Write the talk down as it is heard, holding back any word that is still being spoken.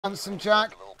Handsome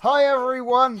Jack. Hi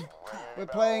everyone. We're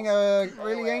playing a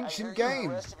really ancient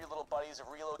game.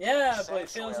 Yeah, but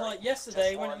it feels like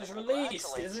yesterday when it was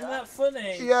released. Isn't that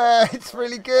funny? Yeah, it's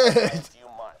really good.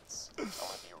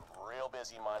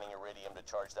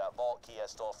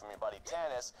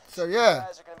 So yeah,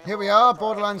 here we are,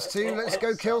 Borderlands 2. Let's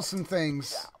go kill some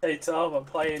things. Hey Tom, I'm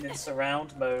playing in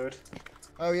surround mode.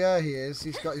 Oh yeah, he is.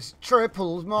 He's got his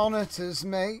triple monitors,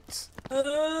 mate.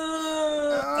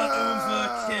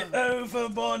 Over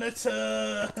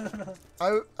monitor.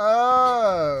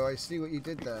 Oh, I see what you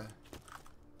did there.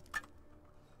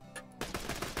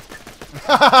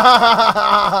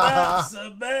 That's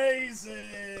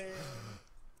amazing.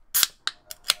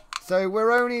 So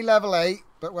we're only level 8,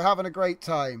 but we're having a great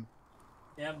time.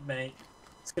 Yeah, mate.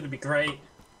 It's gonna be great.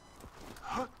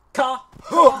 Hey,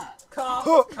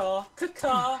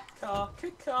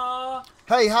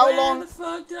 how Where long? the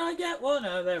fuck did I get one?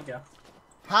 Oh, there we go.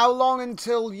 How long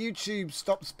until YouTube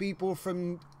stops people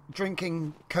from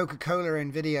drinking Coca-Cola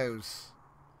in videos?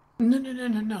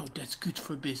 No. That's good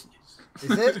for business.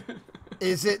 Is it?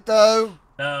 Is it though?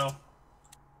 No.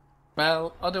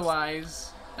 Well,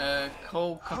 otherwise,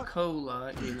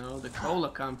 Coca-Cola, the cola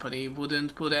company,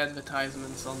 wouldn't put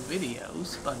advertisements on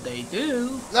videos, but they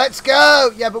do. Let's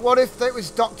go! Yeah, but what if it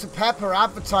was Dr. Pepper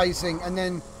advertising and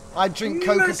then I drink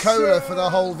Coca-Cola for the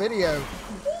whole video?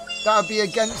 That would be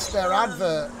against their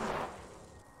advert.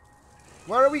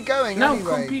 Where are we going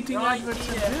anyway? Competing adverts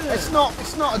are good. It's not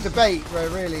a debate,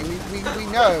 really. We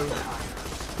know.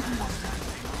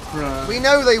 Right. We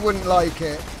know they wouldn't like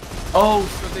it. Oh,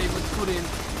 so they would put in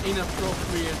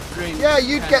inappropriate drinks. Yeah,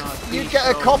 you'd get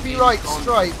a copyright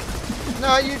strike.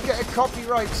 No, you'd get a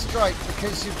copyright strike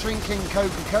because you're drinking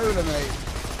Coca-Cola, mate.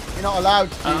 You're not allowed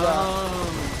to do that.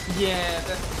 Oh, yeah,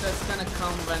 that's gonna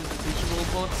come when the visual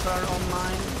bots are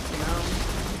online,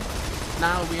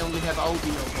 Now we only have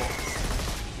audio bots.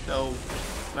 So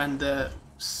when the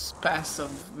passive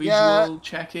visual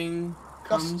checking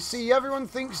comes... See, everyone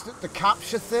thinks that the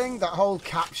capture thing, that whole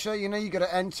capture, you got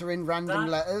to enter in random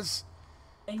letters.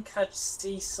 I think I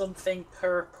see something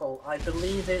purple. I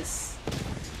believe it's...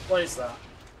 What is that?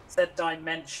 Is that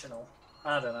dimensional?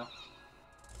 I don't know.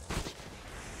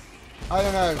 I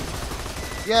don't know.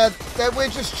 Yeah, we're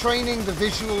just training the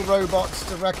visual robots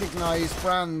to recognize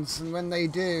brands, and when they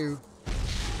do,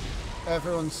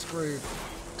 everyone's screwed.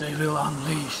 They will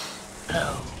unleash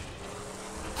hell.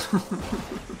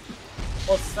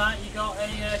 What's that? You got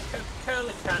a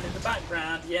Coca-Cola can in the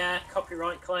background. Yeah,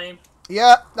 copyright claim.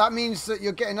 Yeah, that means that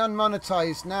you're getting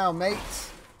unmonetized now, mate.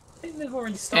 I think they've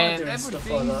already started doing stuff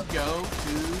like that. Go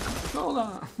to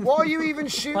Cola. What are you even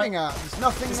shooting at? There's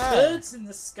nothing There's there. birds in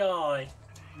the sky.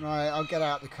 Right, I'll get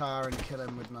out the car and kill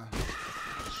him with my...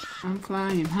 I'm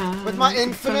flying high. With my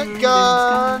infinite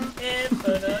gun!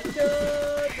 Infinite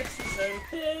gun! This is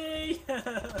OP!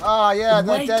 Ah, yeah,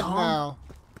 they're Wait, dead Tom. now.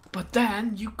 But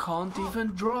then you can't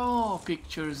even draw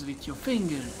pictures with your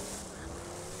finger.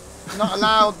 Not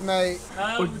allowed, mate.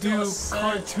 Or do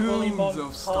cartoons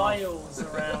of stuff. Piles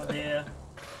around here.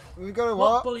 We've got a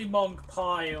What what? bullymong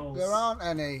piles? There aren't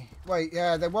any. Wait,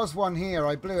 yeah, there was one here.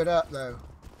 I blew it up, though.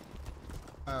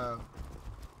 Oh.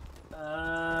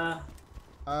 I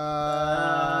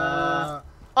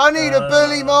need a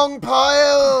bullymong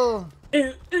pile!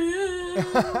 Ooh, ooh.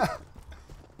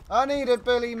 I need a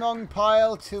bullymong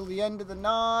pile till the end of the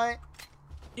night.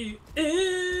 Ooh,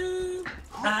 ooh.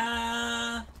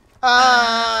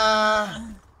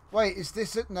 Wait, is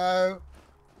this it? No.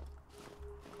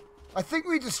 I think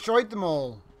we destroyed them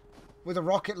all with a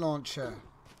rocket launcher.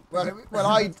 Well,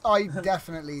 I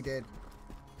definitely did.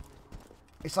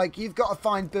 It's like you've got to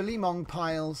find bullymong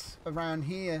piles around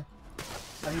here.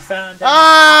 Have you found it?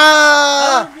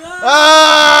 Ah! Oh, no!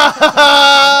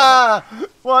 Ah!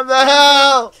 What the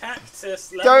hell?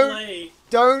 Cactus level 8.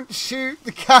 Don't shoot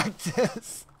the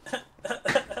cactus.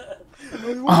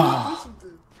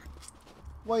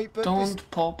 Wait, but Don't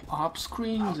pop up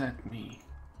screens at me.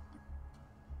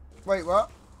 Wait, what?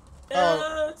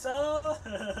 No, Oh.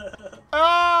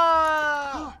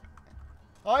 Ah!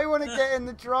 I want to get in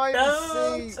the driver's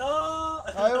seat.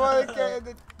 I want to get in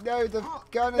the... No, the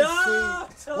gunner's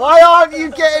seat. Why aren't you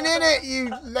getting in it,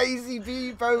 you lazy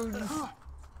bee bones?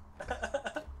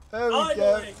 There we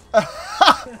go.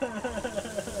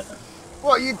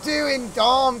 What are you doing,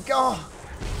 Dom? God.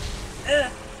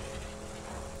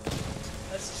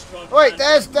 Wait,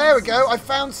 there we go. I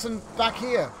found some back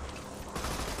here.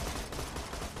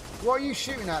 What are you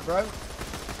shooting at, bro?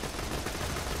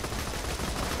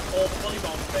 All the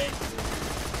bullymong thing.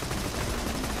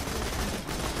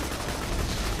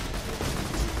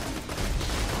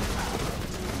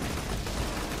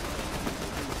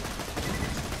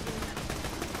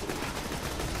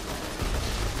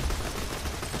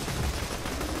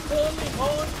 Only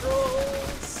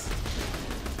mongrels!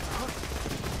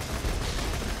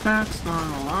 That's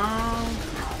not allowed.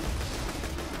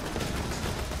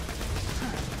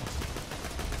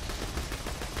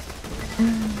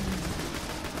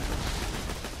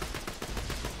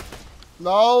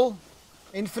 Lol.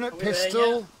 Infinite Are we there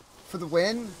pistol yet? for the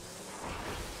win.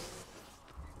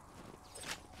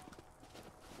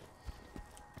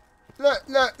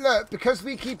 Look. Because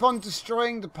we keep on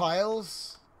destroying the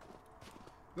piles,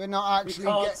 we're not We actually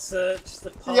can't search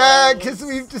the piles. Yeah, because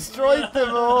we've destroyed them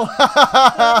all.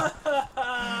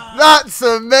 That's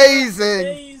amazing.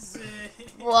 Amazing.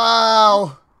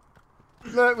 Wow.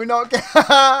 Look, we're not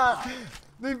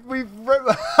we've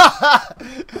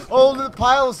all the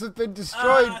piles have been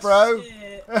destroyed, bro.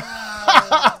 Shit.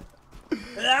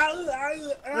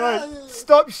 Right,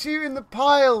 stop shooting the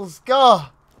piles, God.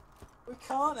 We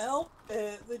can't help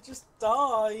it. They just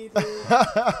died.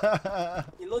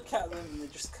 You look at them and they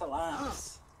just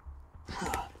collapse.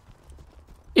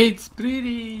 It's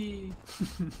pretty.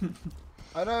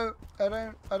 I don't.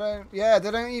 Yeah,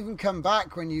 they don't even come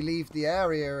back when you leave the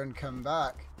area and come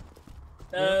back.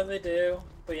 No, they do.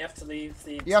 But you have to leave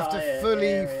the You have to area.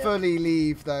 fully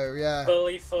leave, though. Yeah.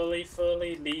 Fully,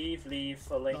 leave,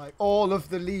 fully. Like all of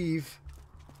the leave.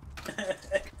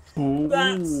 Ooh.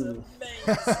 That's amazing.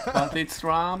 But it's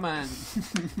ramen.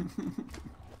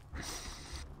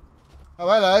 Oh,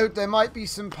 hello. There might be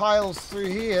some piles through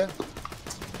here.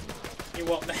 You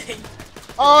what, mate?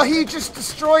 Oh, he just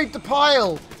destroyed the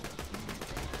pile.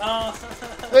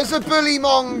 Oh. There's a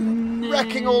bullymong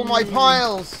wrecking all my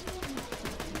piles.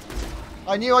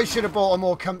 I knew I should have bought a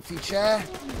more comfy chair.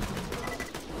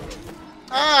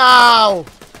 Ow!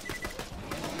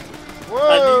 I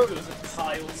Whoa! knew there was a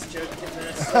piles joke in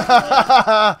there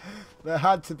somewhere. There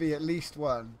had to be at least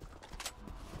one.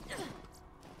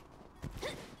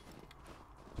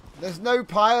 There's no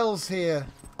piles here.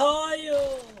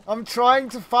 Pile! I'm trying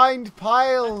to find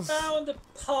piles. I found the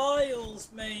piles,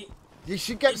 mate. You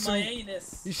should get In some. my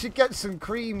anus. You should get some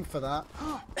cream for that.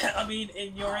 I mean,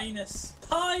 in your anus.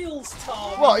 Piles,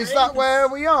 Tom. What in is your that? anus. Where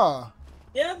we are?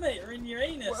 Yeah, mate, we're in your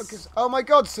anus. Well, 'cause- oh my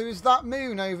God! So is that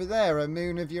moon over there a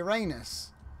moon of Uranus?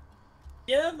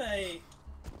 Yeah, mate.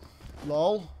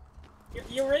 Lol.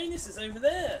 Your anus is over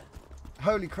there.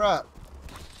 Holy crap!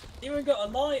 You even got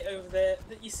a light over there.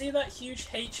 You see that huge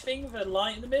H thing with a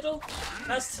light in the middle?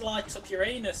 That's to light up your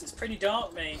anus. It's pretty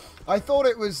dark, mate. I thought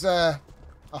it was a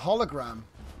hologram.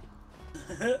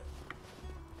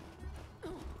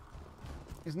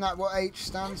 Isn't that what H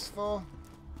stands for?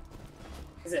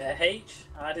 Is it a H?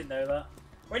 I didn't know that.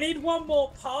 We need one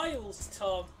more piles,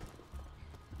 Tom.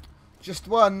 Just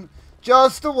one.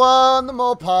 Just the one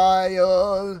more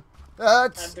pile.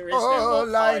 That's And there is no all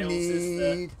more I piles, is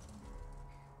there? need.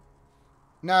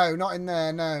 No, not in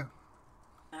there, no.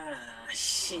 Ah,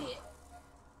 shit.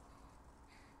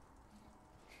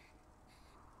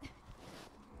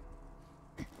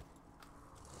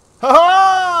 Ha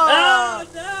ha!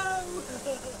 Oh, no!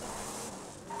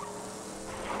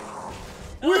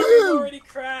 Oh, Woo! we've already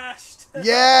crashed.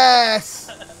 Yes!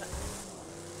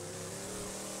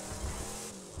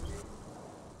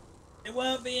 It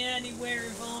won't be anywhere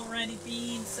we've already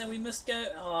been, so we must go.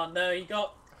 Oh no, you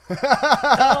got.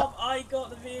 Tom, I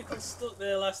got the vehicle stuck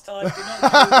there last time. Do not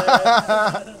go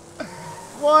there.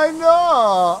 Why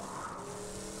not?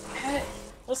 Hey,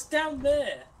 what's down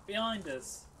there behind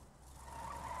us?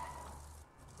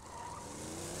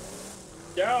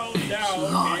 Down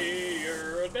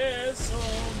here, there's some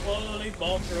bully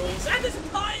mongrels, and there's a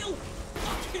pile.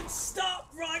 Fucking stop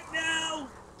right now!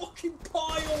 Fucking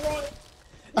pile right.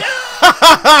 No!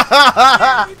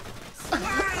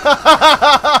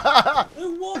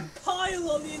 There's one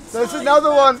pile on the inside. There's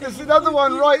another one. There's another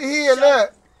one right here.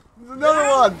 Look. There's another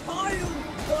one. Pile.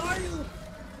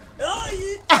 Oh,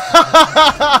 you.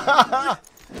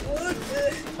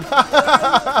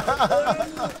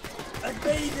 I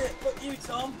made it. But you,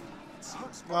 Tom.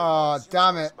 Oh,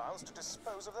 damn it.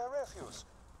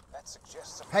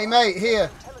 Hey, mate, here.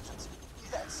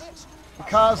 The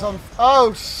car's on.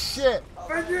 Oh, shit.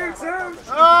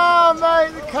 Oh,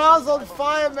 mate, the car's on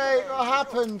fire, mate. What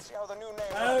happened?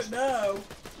 Oh, no.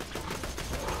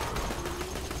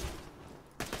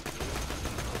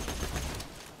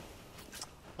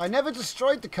 I never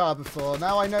destroyed the car before.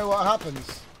 Now I know what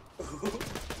happens.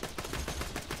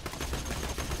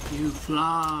 You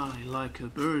fly like a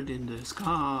bird in the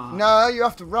sky. No, you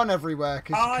have to run everywhere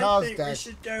because the I car's think dead. we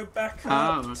should go back Oh,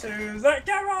 up okay. to that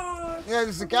garage. Yeah,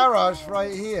 there's a garage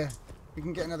right here. We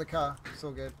can get another car. It's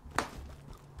all good.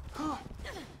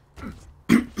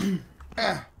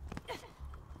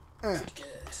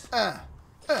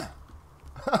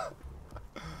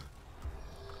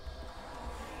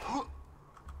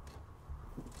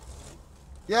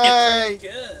 Yay! Pretty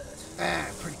good.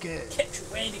 Pretty good. Kept you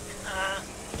waiting.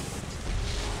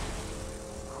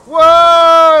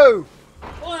 Whoa!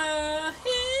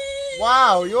 Wahee!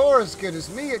 Wow, you're as good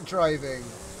as me at driving.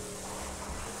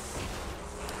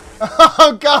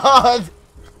 Oh God!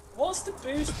 What's the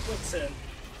boost button?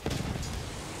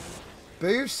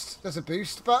 Boost? There's a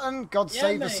boost button? God Yeah,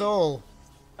 save us mate. all.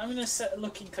 I'm gonna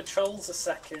look in controls a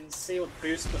second, see what the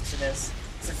boost button is.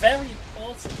 It's a very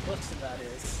important button, that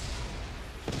is.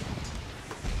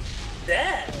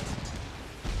 Dead.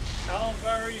 How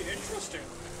very interesting.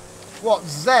 What,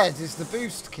 Z is the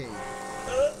boost key?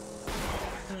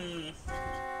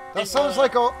 That sounds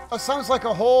like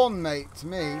a horn, mate, to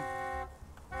me.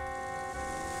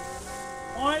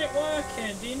 Why ain't it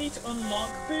working? Do you need to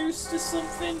unlock boost or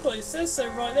something? But it says so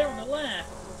right there on the left.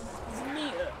 There's a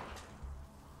meter.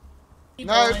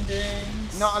 No,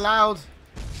 Bindings. not allowed.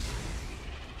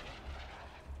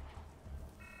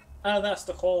 Oh, that's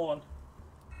the horn.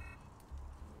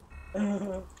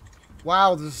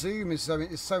 Wow, the zoom is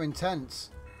so intense.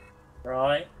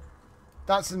 Right.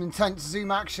 That's an intense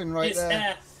zoom action right It's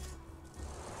there. F.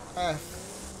 F.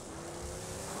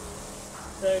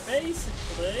 So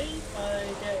basically, by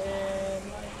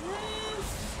getting like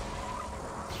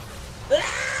this.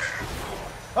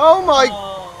 Oh my!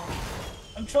 Oh,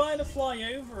 I'm trying to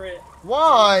fly over it.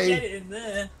 Why? Get it in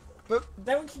there. But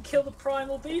Then we can kill the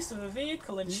primal beast with a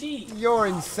vehicle and cheat. you're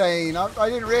insane. I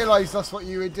didn't realise that's what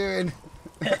you were doing.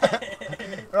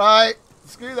 Right,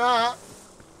 screw that.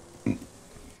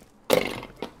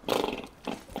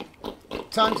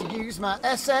 Time to use my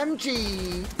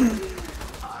SMG.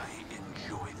 I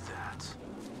enjoyed that.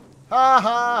 Ha ha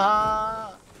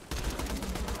ha.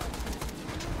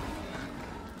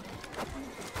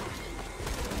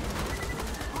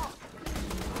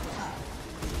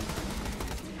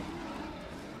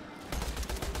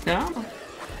 Yeah.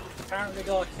 Apparently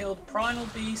got killed primal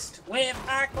beast with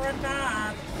a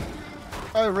grenade.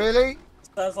 Oh really?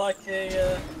 Sounds like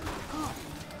a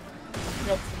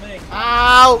job for me.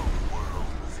 Ow!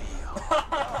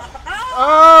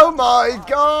 Oh my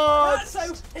God! That's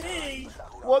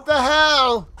OP! What the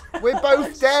hell? We're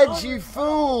both dead, you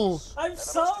fool! I'm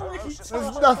sorry, There's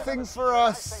Tom. nothing for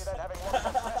us.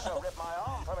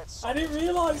 I didn't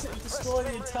realise it would destroy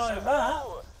the entire map.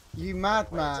 You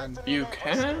madman. You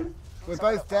can? We're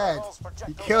both dead.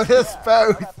 He killed us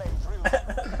both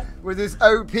with his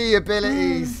OP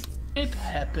abilities. It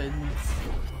happens.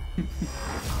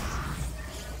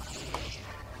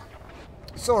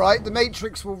 It's alright, the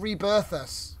Matrix will rebirth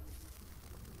us.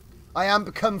 I am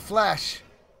become flesh.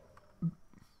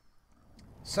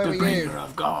 So The are bringer you.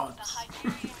 of gods.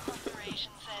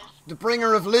 The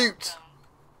bringer of loot.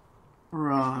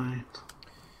 Right.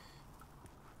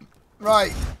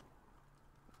 Right.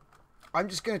 I'm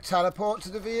just going to teleport to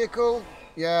the vehicle.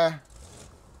 Yeah.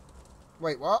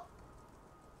 Wait, what?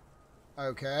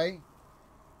 Okay.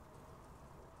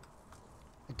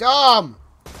 Dom!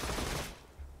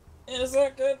 Is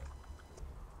that good?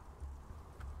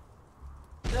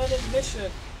 Third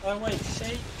mission. Oh wait,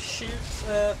 shoot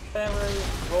Pharaoh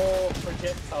raw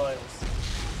projectiles.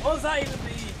 What does that even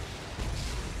mean?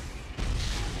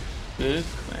 Good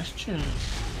question.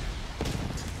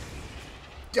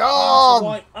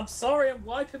 Dom! I'm sorry, I'm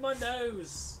wiping my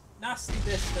nose. Nasty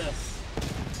business.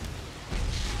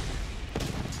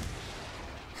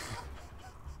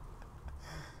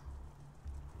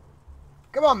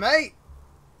 Come on, mate.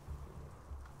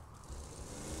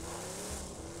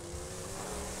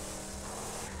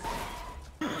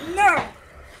 No!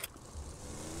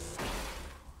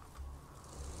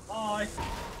 Oh,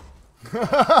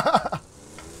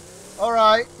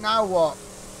 Alright, now what?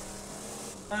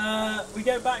 we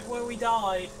go back where we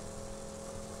died.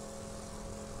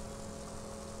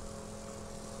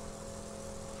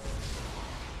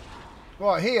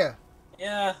 What, here?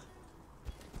 Yeah.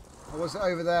 Or was it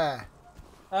over there?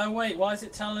 Oh wait, why is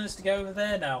it telling us to go over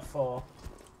there now for?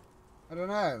 I don't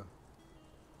know.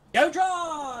 Go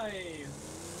drive!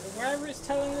 Wherever it's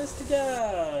telling us to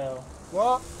go.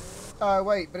 What? Oh,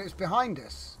 wait, but it's behind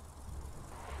us.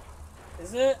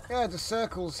 Is it? Yeah, the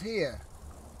circle's here.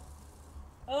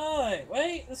 Oh,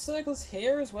 wait, the circle's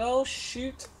here as well.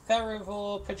 Shoot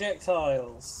Ferrovore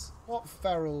projectiles. What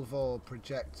feral vor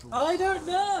projectiles? I don't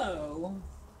know.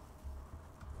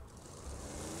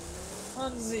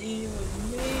 What does it even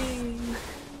mean?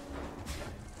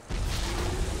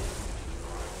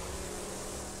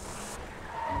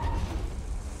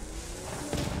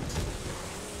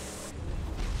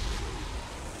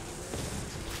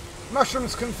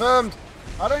 Mushrooms confirmed.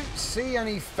 I don't see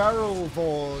any feral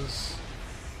vors.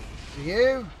 Do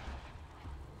you?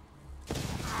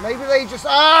 Maybe they just...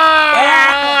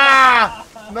 Ah!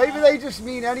 Maybe they just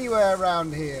mean anywhere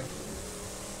around here.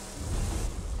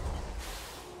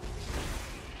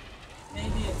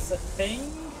 Maybe it's a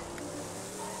thing?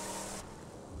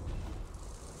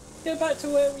 Go back to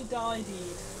where we died,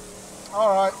 Eve.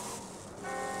 Alright.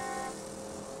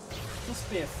 Must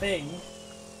be a thing.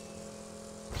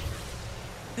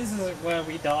 This isn't where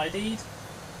we died, Eve.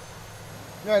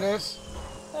 Yeah, it is.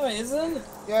 No, it isn't.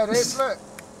 Yeah, it is. Look.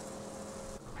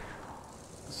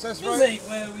 It says This right... ain't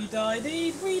where we died,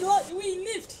 Eve. We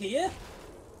lived here.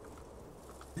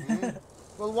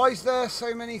 Well, why is there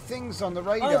so many things on the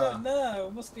radar? I don't know.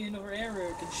 It must be another area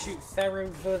we can shoot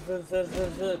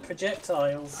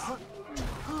projectiles.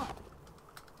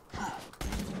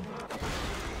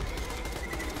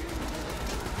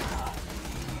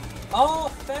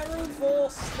 Oh, ferrovore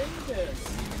slingers.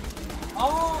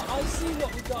 Oh, I see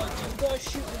what we got to do. We got to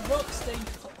shoot the rock stain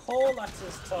hole at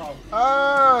us, Tom.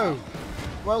 Oh!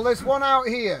 Well, there's one out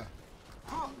here.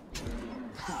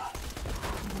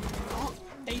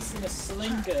 Facing a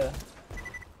slinger.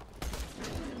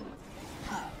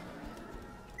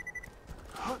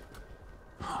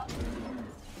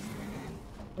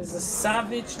 There's a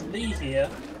savage Lee here,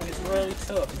 and it's really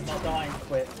tough. He's not dying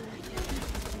quick.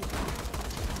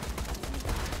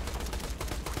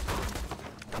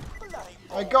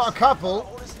 I got a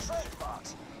couple.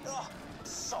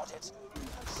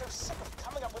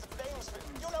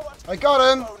 I got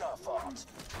him.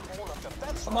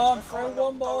 Come on, throw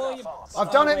one more.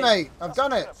 I've done it, mate. I've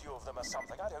done it.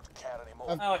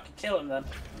 Oh, I can kill him then.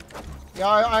 Yeah,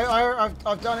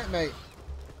 I've done it, mate.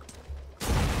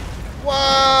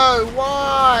 Whoa!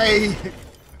 Why?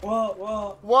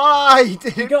 What? Why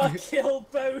did You it gotta kill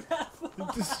Bona.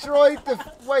 destroyed the?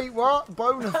 Wait, what?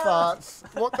 Bonafarts?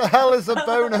 What the hell is a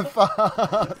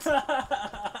bonafart?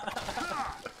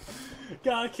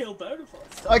 Gotta kill Bona.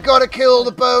 I gotta kill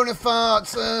the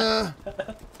bonafarts.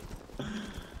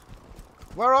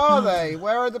 Where are they?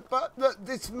 Where are the? Look,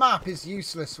 this map is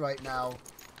useless right now.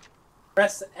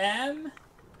 Press M,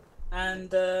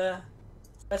 and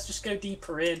let's just go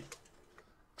deeper in.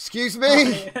 Excuse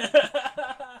me.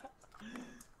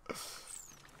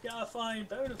 Gotta find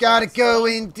Bona. Gotta go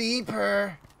in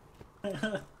deeper.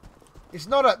 It's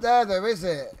not up there though, is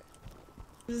it?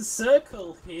 There's a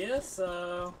circle here,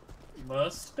 so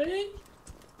must be.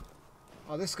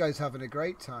 Oh, this guy's having a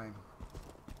great time.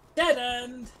 Dead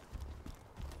end.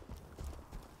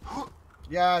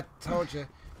 Yeah, I told you.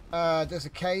 There's a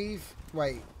cave.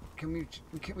 Wait, can we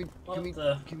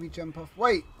jump off?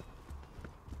 Wait.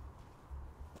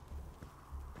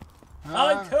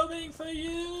 I'm coming for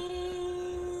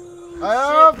you. I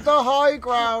have the high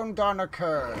ground on a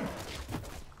curve.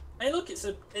 Hey, look, it's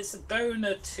a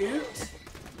Bona toot.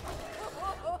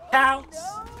 Counts.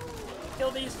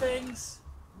 Kill these things.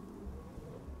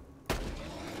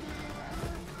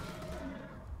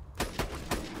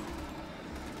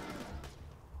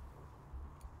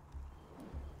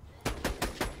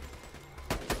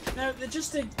 No, they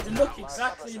look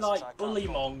exactly like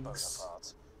bullymongs.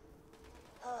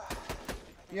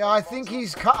 Yeah, I think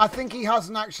he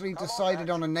hasn't actually decided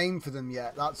on a name for them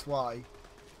yet. That's why.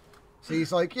 So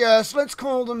he's like, yes, let's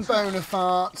call them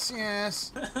Bonafarts.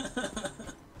 Yes.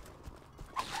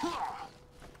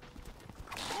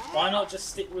 Why not just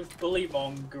stick with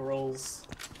bullymongrels?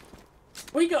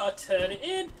 We gotta turn it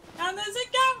in, and there's a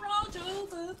garage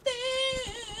over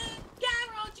there.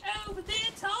 Garage over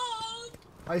there, Tom.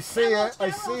 I see it. I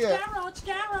see it. Garage.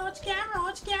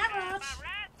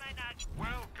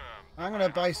 I'm gonna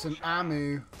buy some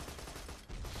ammo.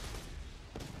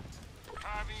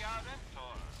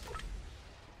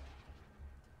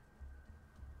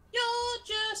 You're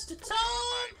just a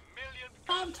Tom.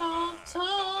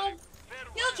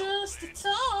 You're just a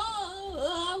Tom.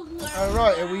 Oh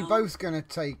right, are we both gonna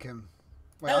take him?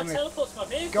 Wait, No, teleport's my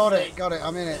vehicle. got it.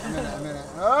 I'm in it.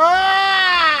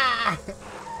 Ah!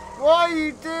 What are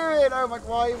you doing? Oh my!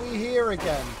 Why are we here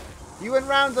again? You went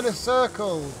round in a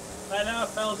circle. I know, I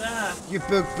fell down. You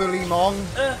big bully mong.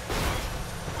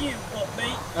 You got me.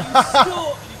 You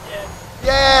stalked me again.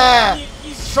 Yeah!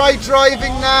 You Try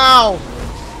driving now!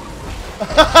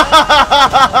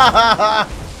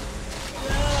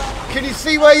 Can you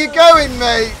see where you're going,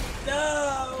 mate?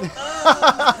 No!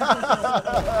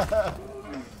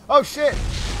 Oh shit!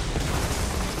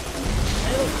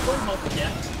 Hey, look, bullymonk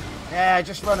again. Yeah,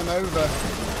 just run him over.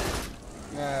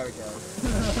 There we go.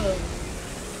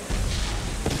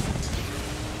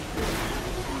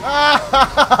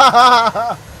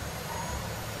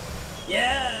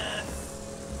 Yeah!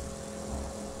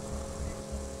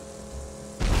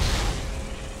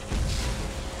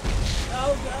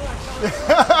 Oh god, I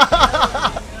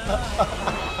can't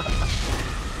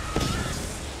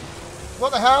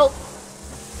What the hell?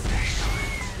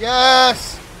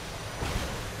 Yes!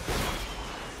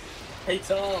 Hey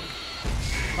Tom.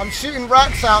 I'm shooting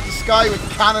racks out the sky with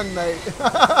cannon, mate.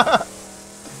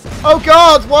 Oh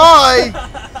God, why?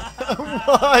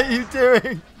 What are you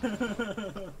doing?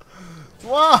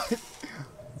 Why?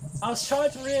 I was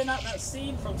trying to reenact that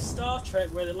scene from Star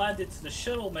Trek where they landed to the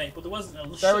shuttle, mate, but there wasn't a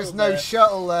shuttle. There was no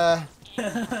shuttle there.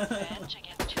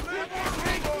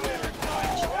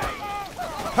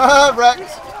 Haha, Rex.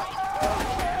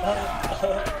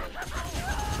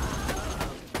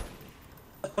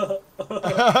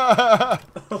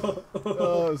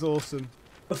 Oh, it was awesome.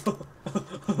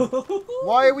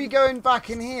 Why are we going back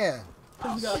in here?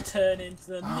 We gotta turn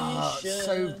into the mission. Oh, it's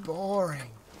so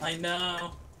boring. I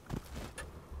know.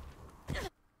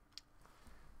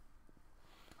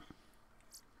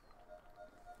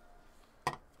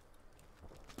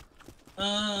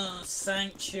 Oh,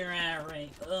 sanctuary.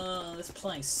 Oh, this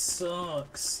place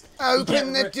sucks.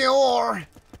 Open the door.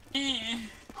 Eh.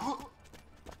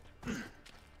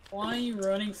 Why are you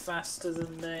running faster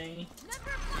than me?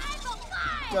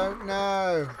 Don't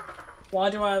know.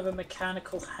 Why do I have a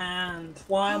mechanical hand?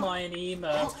 Why am I an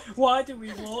emo? Why do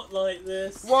we walk like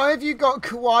this? Why have you got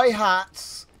kawaii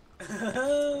hats?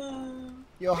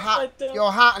 Your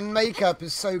hat and makeup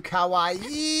is so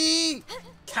kawaii.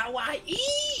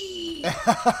 Kawaii!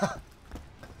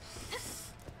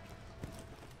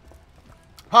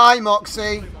 Hi,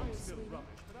 Moxie.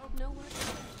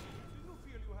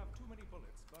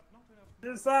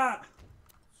 Who's that?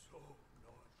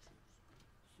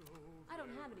 I don't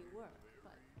have any work,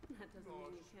 but that doesn't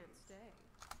mean you can't stay.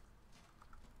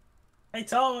 Hey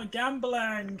Tom, I'm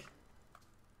gambling.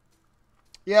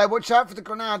 Yeah, watch out for the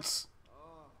grenades.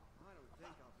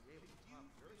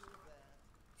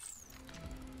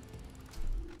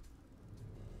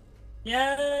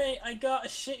 Yay! I got a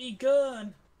shitty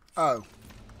gun. Oh.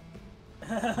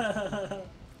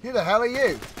 Who the hell are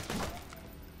you?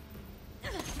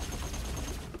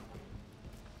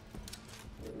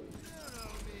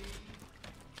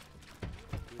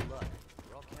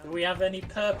 Do we have any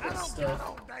purple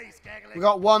stuff? We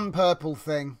got one purple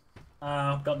thing. Oh,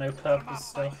 I've got no purple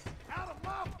stuff.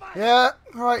 Yeah,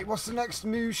 right, what's the next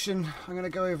mission? I'm gonna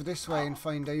go over this way and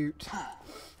find out.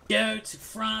 Go to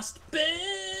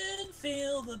Frostburn,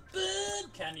 feel the burn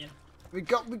canyon. We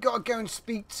got to go and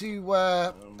speak to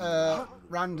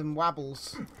Random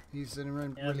Wabbles. He's a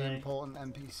really important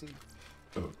NPC.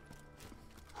 You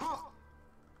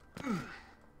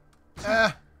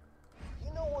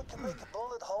know what can make a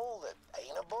bullet hole that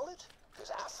ain't a bullet?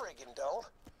 Because I friggin' don't.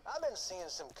 I've been seeing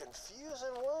some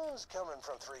confusing wounds coming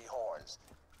from Three Horns.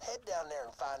 Head down there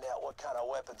and find out what kind of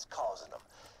weapon's causing them.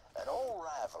 An old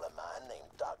rival of mine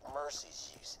named Doc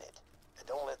Mercy's using it. And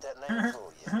don't let that name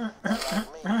fool you.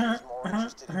 Unlike me, he's more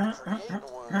interested in creating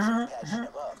wounds than patching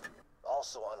them up.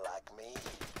 Also, unlike me...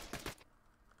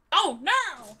 Oh,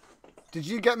 no! Did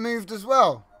you get moved as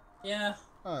well? Yeah.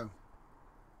 Oh.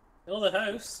 You're the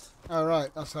host. Oh, right.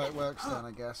 That's how it works then,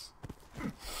 I guess.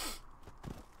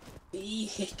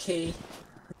 Dee-hickey.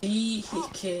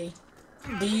 Dee-hickey.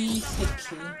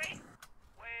 Dee-hickey.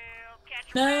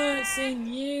 No, it's in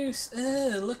use.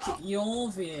 Ugh, look at your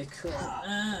vehicle.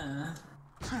 Ah.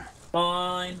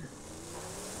 Fine.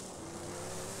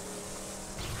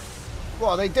 What,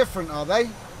 are they different, are they?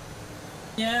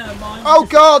 Yeah, mine. Oh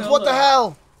God, what the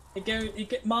hell?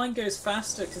 Mine goes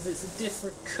faster because it's a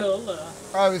different colour.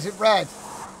 Oh, is it red?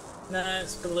 No,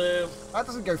 it's blue. That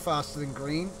doesn't go faster than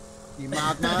green. You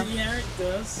madman. Yeah, it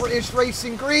does. British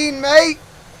racing green, mate.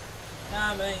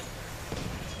 Ah, mate.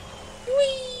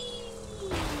 Whee!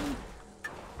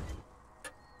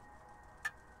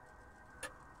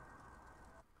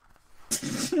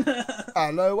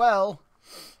 LOL.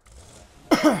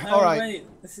 Oh, Alright. wait,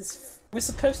 we're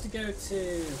supposed to go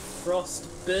to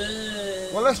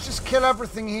Frostburn. Well, let's just kill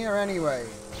everything here anyway.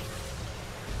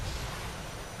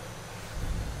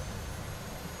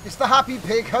 It's the Happy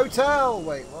Pig Hotel.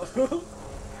 Wait, what?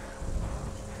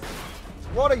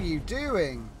 What are you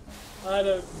doing? I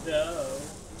don't know.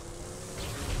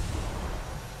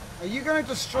 Are you going to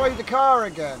destroy the car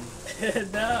again?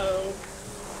 No.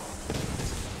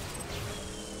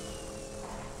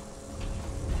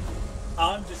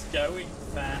 I'm just going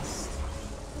fast.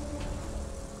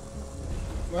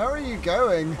 Where are you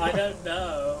going? I don't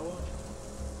know.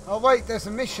 Oh wait, there's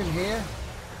a mission here.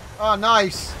 Oh,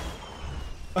 nice.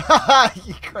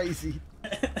 You crazy.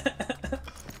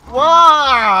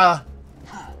 Wow!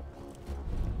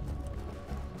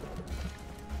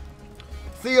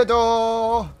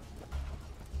 Theodore!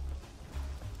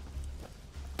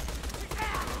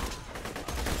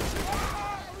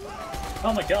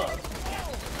 Oh my god.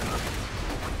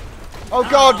 Oh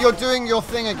god, you're doing your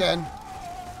thing again.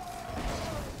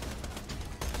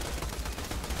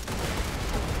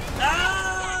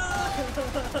 Ah!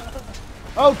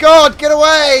 Oh god, get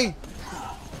away!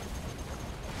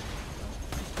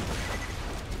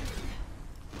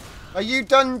 Are you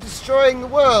done destroying the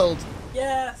world?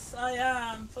 Yes, I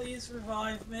am. Please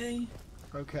revive me.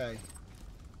 Okay.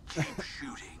 Keep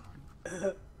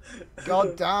shooting.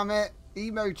 God damn it.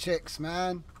 Emo chicks,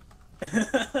 man.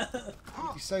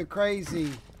 You're so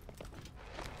crazy.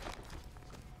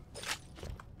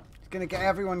 It's gonna get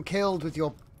everyone killed with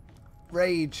your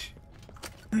rage.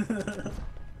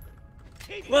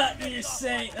 What do you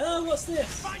say? Oh, what's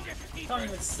this? Can't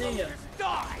even see him.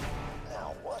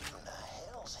 Now what in the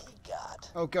hell's he got?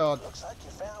 Oh god. Looks like you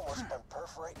found what's been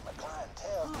perforating my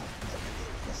clientele. Let me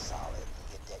give you a solid and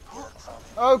get that gun from him.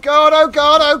 Oh god, oh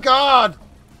god, oh god!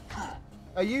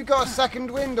 Are you got a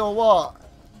second wind or what?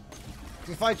 'Cause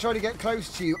if I try to get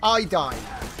close to you, I die.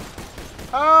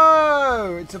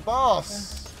 Oh, it's a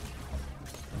boss.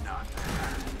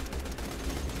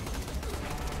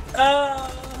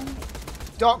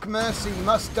 Doc Mercy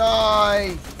must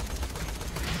die.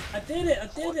 I did it, I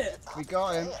did it. We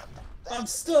got him. I'm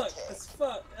stuck as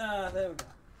fuck. Ah, there we go.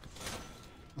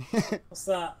 What's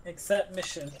that? Accept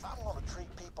mission. If I'm going to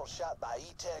treat people shot by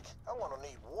E-Tech, I'm going to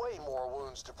need way more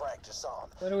wounds to practice on.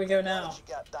 Where do we go Now now? that you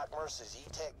got Doc Mercy's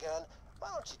E-Tech gun, why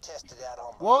don't you test it out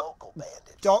on the What? local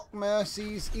bandits? Doc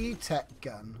Mercy's E-Tech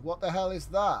gun. What the hell is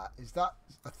that? Is that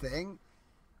a thing?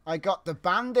 I got the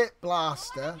Bandit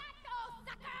Blaster.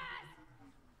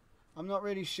 I'm not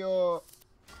really sure.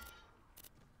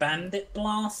 Bandit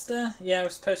Blaster? Yeah, I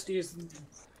was supposed to use the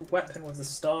weapon with the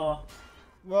star.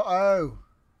 Well, oh.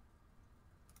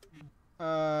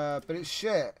 But it's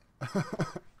shit.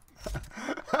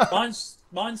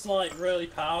 Mine's like really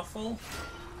powerful.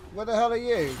 What the hell are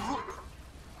you?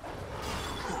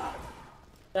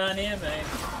 Down here, mate.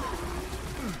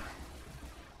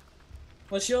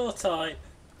 What's your type?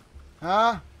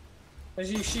 Huh?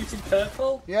 Was you shooting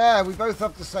purple? Yeah, we both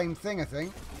have the same thing, I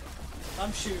think.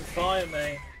 I'm shooting fire,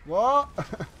 mate. What?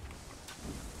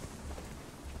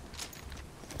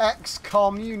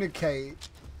 Excommunicate.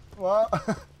 What?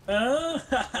 Oh,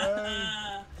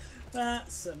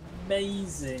 that's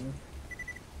amazing.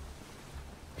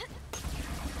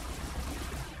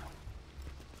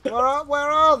 Where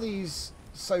are these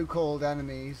so-called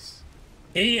enemies?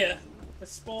 Here, they're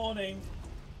spawning.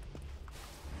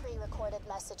 Pre-recorded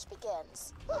message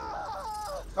begins.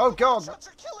 Oh god! Shots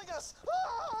are killing us!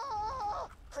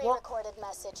 Pre-recorded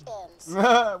message ends.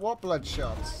 What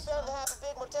bloodshots? Found the Happy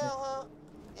Big Motel, huh?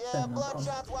 Yeah,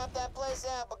 Bloodshots wiped that place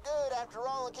out, but good after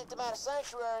Roland kicked him out of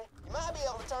Sanctuary. You might be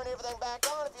able to turn everything back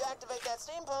on if you activate that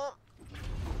steam pump.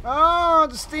 Oh,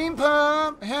 the steam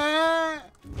pump! Huh?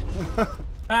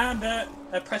 Found it.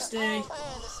 I pressed E. Oh, man,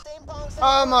 the steam pump's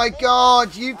Oh my out.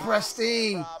 god, you pressed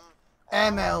E!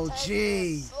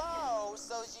 MLG. Slow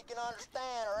so you can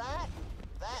understand, alright?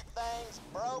 That thing's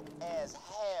broke as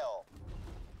hell.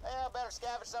 Well, better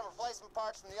scavenge some replacement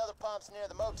parts from the other pumps near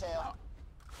the motel.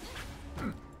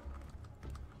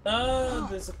 Oh,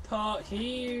 there's a part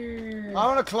here. I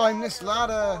want to climb this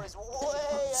ladder. Is way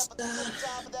up at the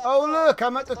top of that Oh pump. look,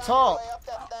 I'm at the Climb top. your way up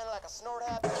that thing like a snort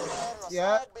happy head on a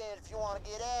Yeah. side bend if you want to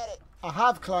get at it. I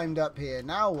have climbed up here.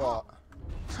 Now what?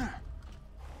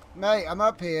 Mate, I'm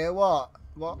up here. What?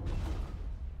 What?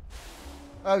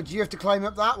 Oh, do you have to climb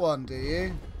up that one, do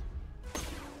you?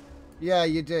 Yeah,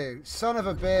 you do. Son of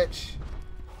a bitch.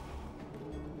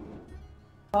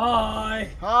 Hi.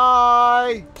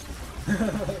 Hi!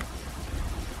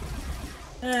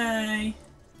 Hey.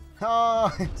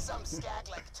 Hi! Some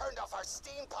skaglik turned off our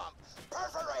steam pump.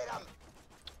 Perforate them.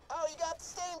 Oh, you got the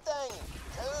steam thing.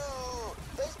 Cool.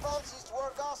 These pumps used to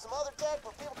work off some other tech,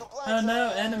 but people complained. Oh, so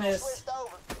no, they enemies. switched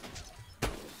over.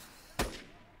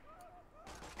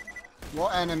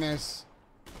 What enemies?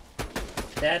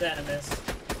 Dead enemies.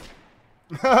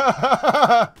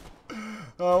 Oh,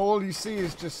 all you see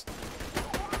is just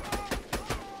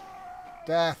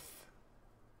death.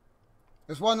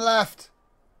 There's one left.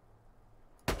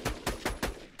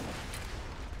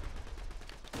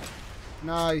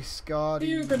 Nice, God.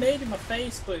 Threw a grenade in my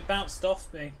face, but it bounced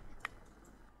off me.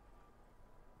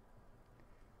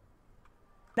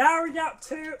 Now we got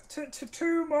two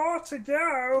more to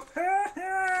go.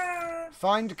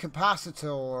 Find a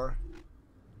capacitor.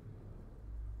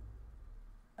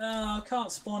 Oh, I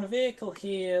can't spawn a vehicle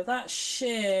here. That's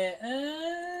shit.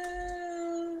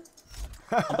 I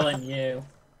blame you.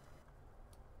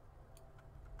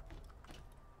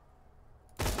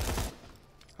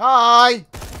 Hi!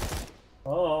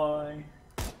 Bye.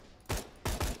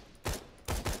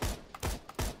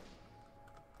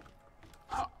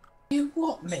 You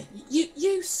what, mate?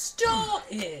 You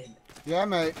started. Yeah,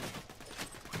 mate.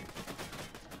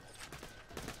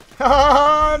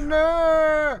 Ah,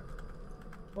 no!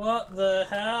 What the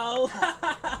hell?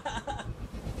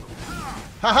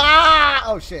 Ha!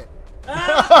 Oh shit!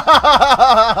 Hi,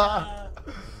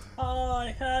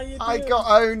 how you doing? I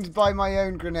got owned by my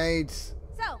own grenades.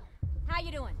 So, how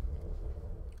you doing?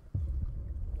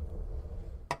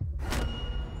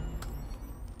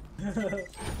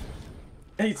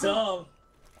 Hey Tom.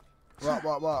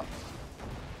 What?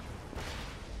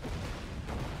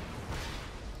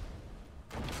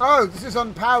 Oh, this is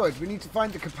unpowered. We need to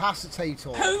find the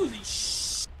capacitator. Holy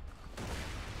sh!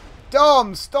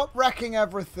 Dom, stop wrecking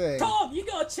everything. Tom, you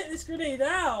gotta check this grenade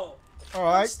out.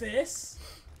 Alright. Watch this.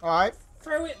 Alright.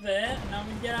 Throw it there, and now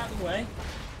we can get out of the way.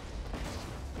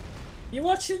 You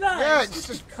watching that? Yeah, it's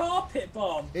just a carpet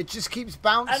bomb. It just keeps And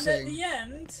bouncing. at the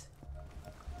end...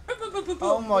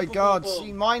 Oh my god,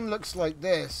 see, mine looks like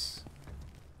this.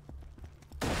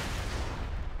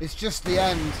 It's just the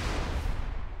end.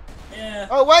 Yeah.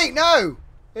 Oh wait, no!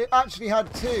 It actually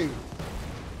had two.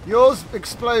 Yours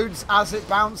explodes as it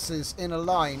bounces in a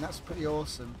line. That's pretty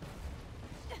awesome.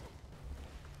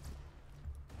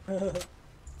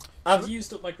 I've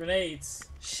used up my grenades.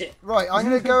 Shit. Right, I'm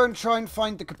going to go and try and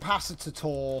find the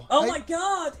capacitor. Oh Hey, my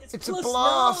god! It's a plus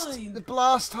blast! 9! The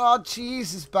blast hard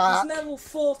cheese is back. It's level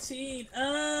 14.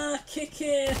 Kick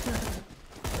it!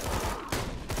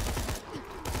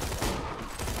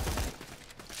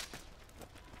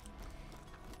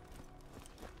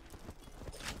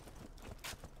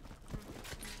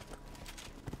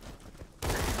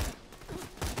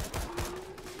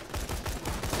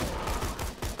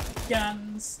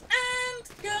 Guns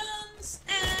and guns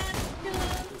and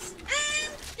guns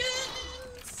and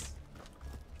guns.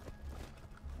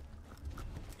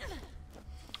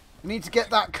 We need to get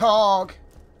that cog.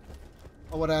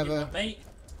 Or whatever. Mate.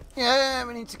 Yeah,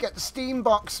 we need to get the steam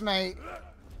box, mate.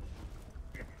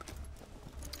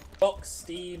 Box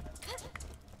steam.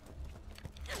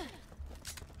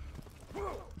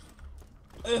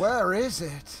 Where is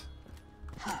it?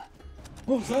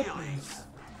 What's that mean?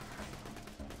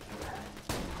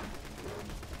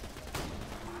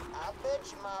 I bet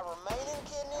you my remaining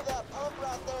kidney, that pump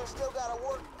right there, still got a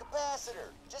working capacitor.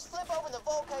 Just flip open the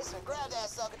vault case and grab that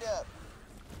sucker up.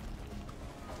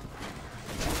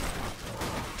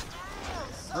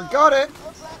 I got it.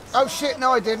 Looks like Oh shit,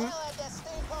 no I didn't. at that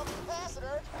steam pump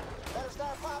capacitor. Better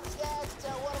start popping skags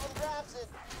until one of them drops it.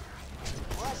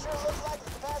 Well, that sure looks like the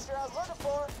capacitor I was looking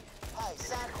for. Hey,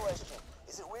 side question.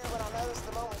 Is it weird when I notice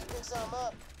the moment you pick something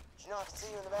up? You know I can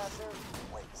see you in the bathroom?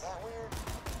 Wait, is that weird?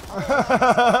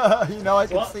 You know I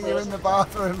can What? see you in the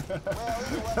bathroom. Well,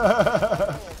 either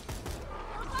way,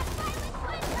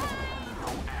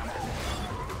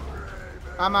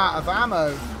 I'm out of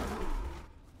ammo.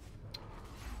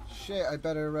 Shit, I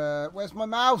better... where's my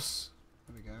mouse?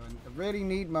 There we go. I really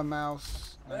need my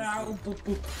mouse. Ow, boop,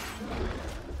 boop.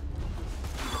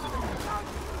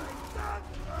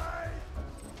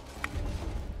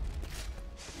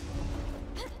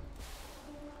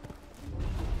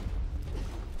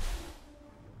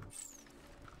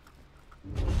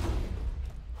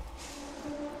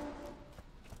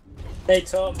 Hey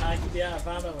Tom, how can you be out of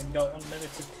ammo when you got an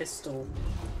unlimited pistol?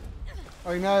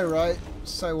 I know, right?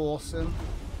 So awesome.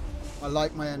 I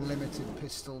like my unlimited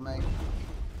pistol, mate.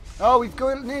 Oh, we've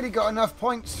nearly got enough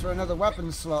points for another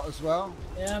weapon slot as well.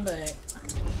 Yeah, mate.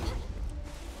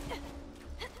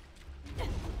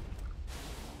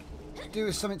 Do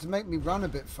with something to make me run a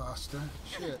bit faster.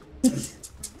 Shit.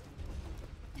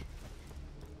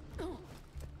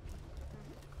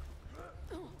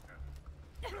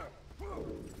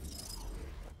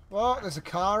 What? There's a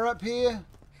car up here?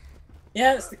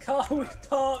 Yeah, it's the car we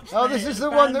parked. Oh, mate, this is the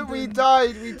one that we abandoned.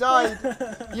 died. We died.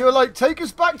 You were like, take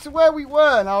us back to where we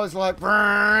were. And I was like,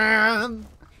 God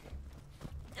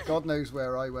knows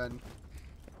where I went.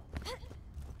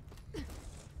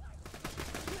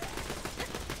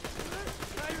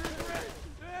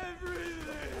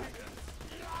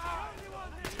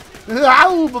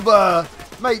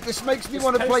 Mate, this makes me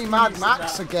want to play Mad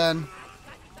Max again.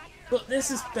 But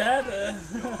this is better.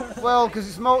 Well, because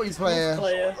it's multiplayer.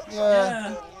 Yeah.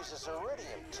 use this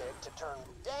iridium tech to turn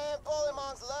damn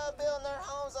Polymons love building their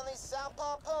homes on these South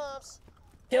Pump pumps.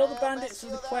 Kill the Yeah, bandits best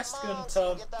with the steal quest that gun, mom so you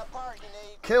Tom. get that part you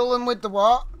need. Kill them with the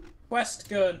what? Quest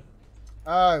gun.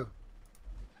 Oh.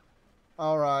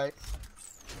 Alright.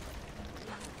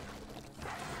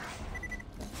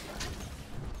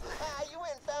 Ah, you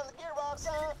went and found the gearbox,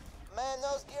 huh? Man,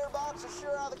 those gearboxes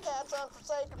sure are the cat's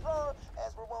unforsaken roar,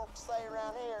 as we're wont to say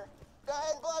around here. Go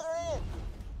ahead and plug her in.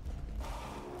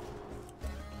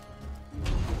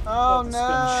 Oh the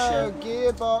no, scum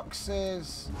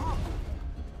gearboxes.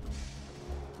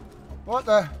 What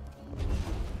the?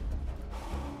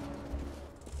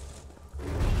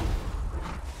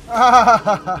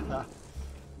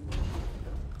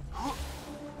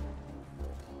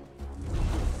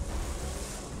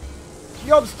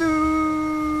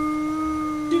 Yobstu!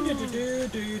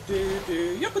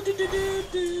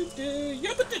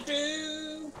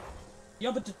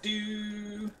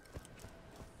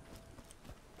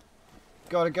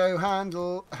 Gotta go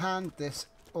hand this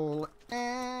all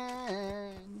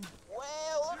in.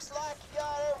 Well, looks like you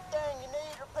got everything you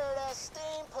need to repair that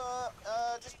steam pump.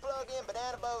 Just plug in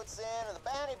banana boats in, and the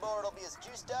bounty board will be as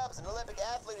juiced up as an Olympic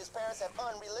athlete whose parents have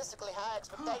unrealistically high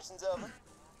expectations of her.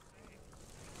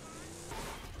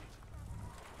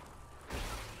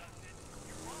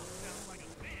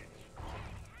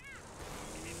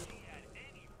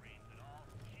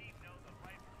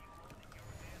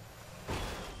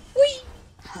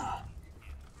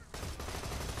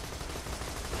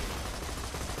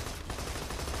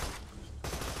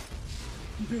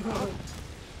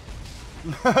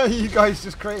 You guys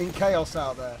just creating chaos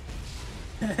out there.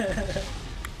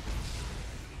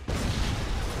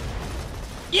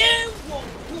 Yeah, what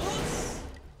was?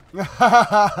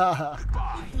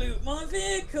 You blew up my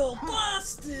vehicle,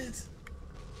 bastard!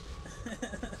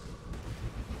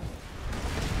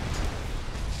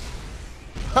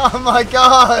 Oh my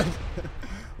god!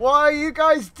 What are you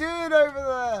guys doing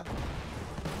over there?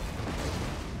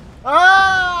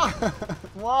 Ah!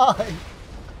 Why?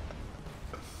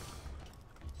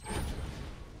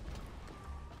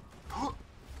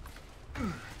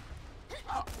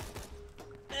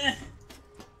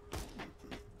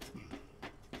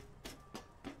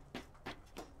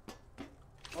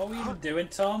 What were you even doing,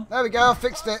 Tom? There we go, I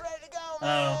fixed it. Ready to go, Oh.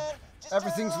 man. Just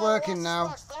Everything's turn around working once the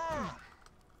now. sparks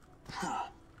fly.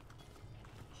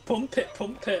 Pump it,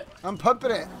 pump it. I'm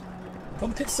pumping it.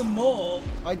 Pump it some more.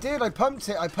 I did, I pumped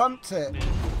it, I pumped it.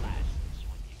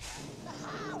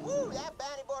 Ah, woo, that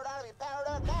bounty board ought to be powered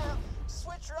up now.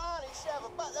 Switch her on and you should have a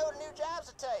buttload of new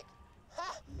jobs to take.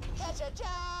 Ha! Catch a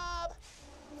job!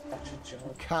 That's your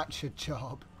job. Catch a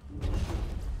job.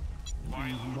 Why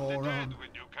lose the Moron. dead when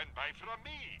you can buy from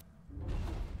me?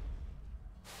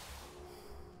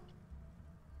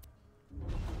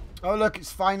 Oh look,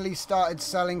 it's finally started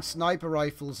selling sniper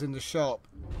rifles in the shop.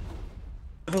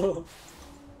 Oh.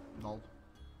 No.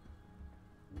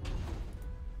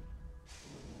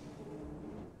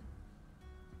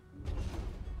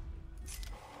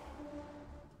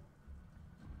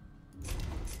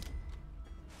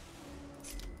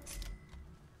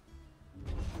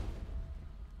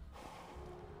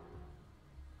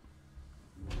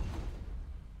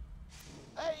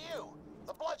 Hey, you!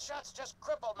 The Bloodshot's just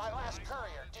crippled my last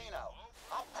courier, Dino.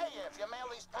 I'll pay you if you mail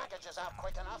these packages out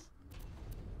quick enough.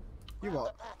 You Grab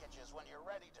what? the packages when you're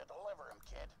ready to deliver them,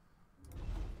 kid.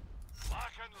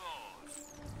 Lock and load.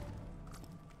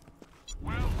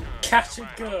 Welcome Catch to a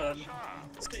my gun.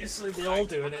 shop. Seriously, they're all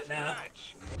doing it now.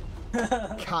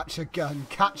 Catch a gun,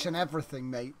 catching everything,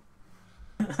 mate.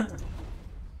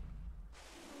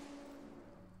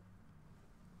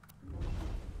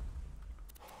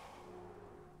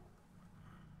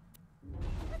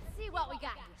 Let's see what we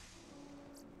got here.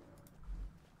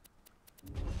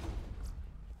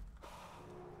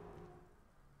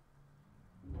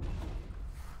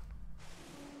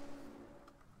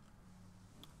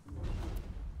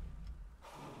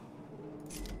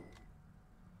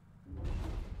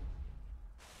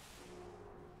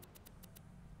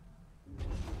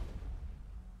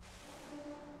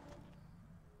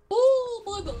 Oh,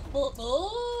 boy, boy, boy,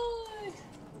 boy.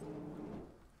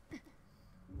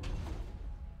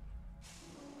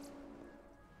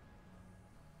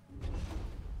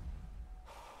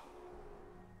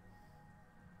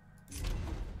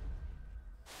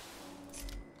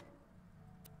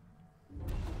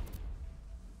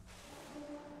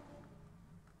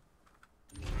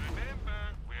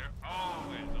 Remember, we're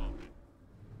always open.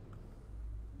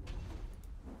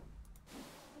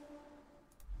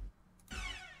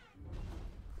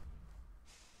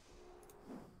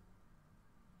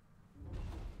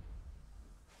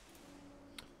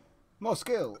 More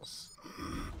skills.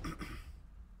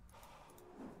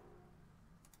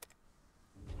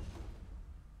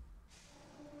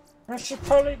 I should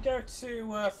probably go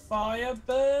to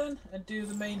Fireburn and do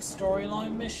the main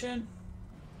storyline mission.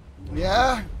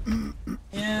 Yeah?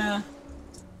 Yeah.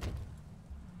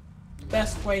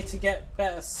 Best way to get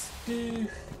better stew.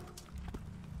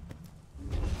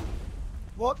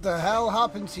 What the hell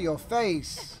happened to your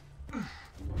face? Hey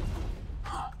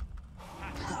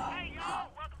y'all,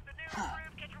 welcome to the new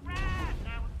improved kitchen ride.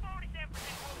 Now with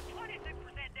 47% more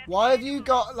Why have you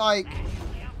got like...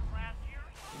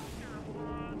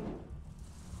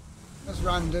 That's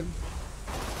random.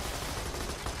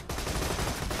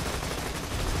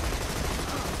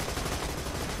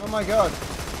 Oh my god.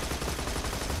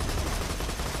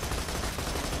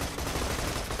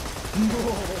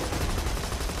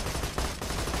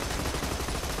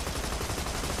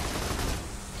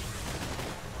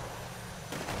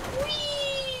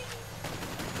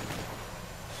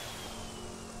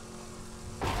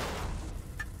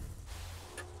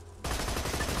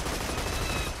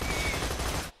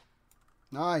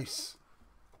 Nice.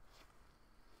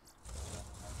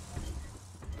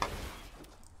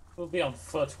 We'll be on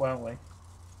foot, won't we?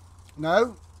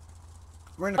 No.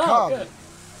 We're in a Oh, car. good.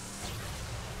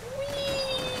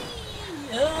 Whee!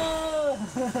 Ah!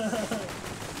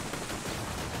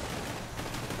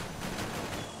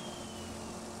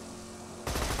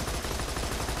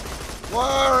 Where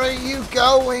are you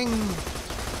going?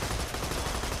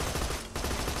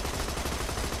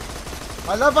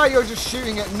 I love how you're just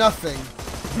shooting at nothing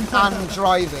and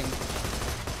driving.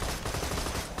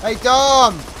 Hey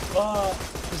Dom! What?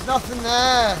 There's nothing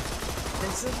there.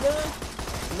 Is it there?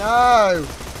 No.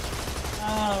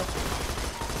 Oh.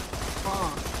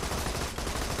 Oh,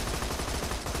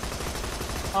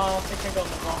 Oh, I think I got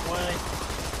the wrong way.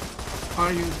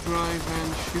 are you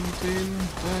driving, shooting?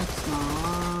 That's not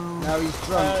allowed. No, he's Oh,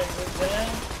 drunk. is it there?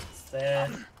 It's there.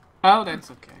 Oh, that's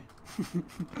okay.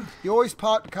 You always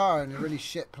park the car in a really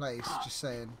shit place, just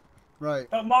saying. Right.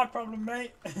 Not my problem,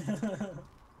 mate.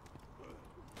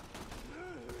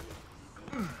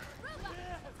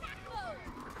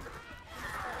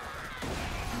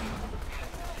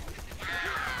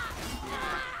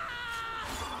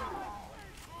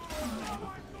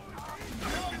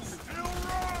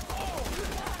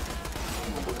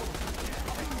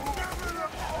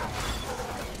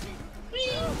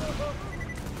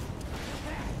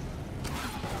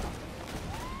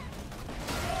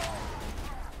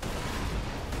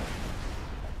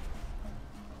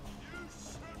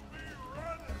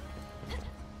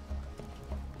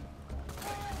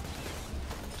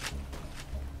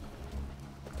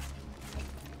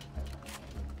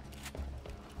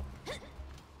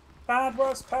 Bad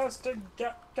was supposed to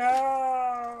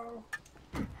go.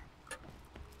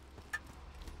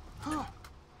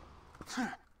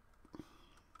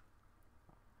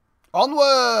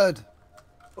 Onward!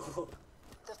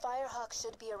 The Firehawk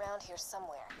should be around here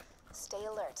somewhere. Stay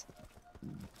alert.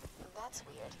 That's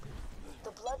weird.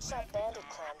 The Bloodshot Bandit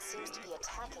clan seems to be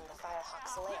attacking the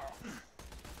Firehawk's lair.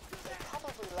 They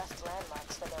probably left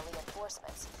landmarks for their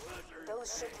reinforcements.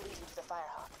 Those should lead you to the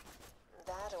Firehawk.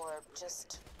 That or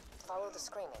just follow the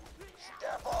screaming.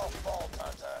 Step off, Vault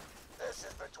Hunter. This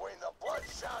is between the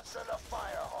Bloodshots and the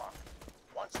Firehawk.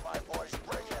 Once my boys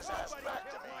bring his ass back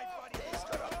to me, he's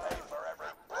gonna pay for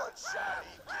every Bloodshot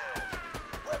he killed.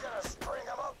 We're gonna string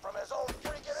him up from his own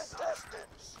freaking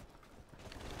intestines.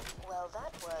 Well,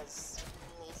 that was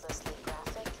needlessly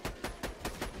graphic.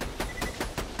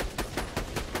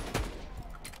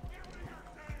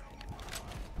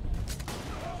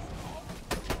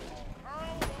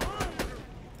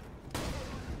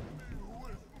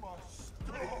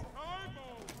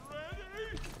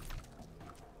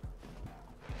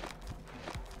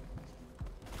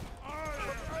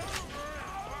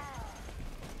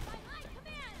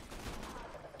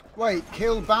 Wait,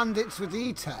 kill bandits with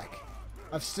E-Tech?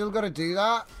 I've still got to do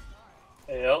that?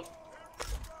 Yep.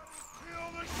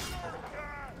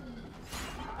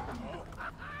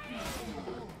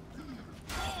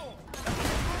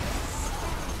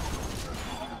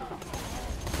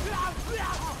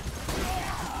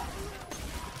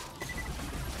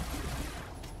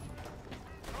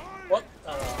 What?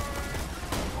 I've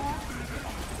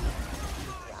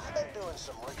been doing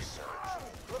some research.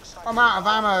 Looks like I'm out of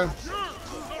ammo.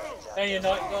 Hey, you're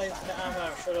not going for the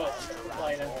ammo. Shut up. Quit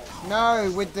playing it. No,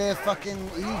 with the fucking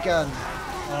E-gun.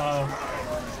 Oh.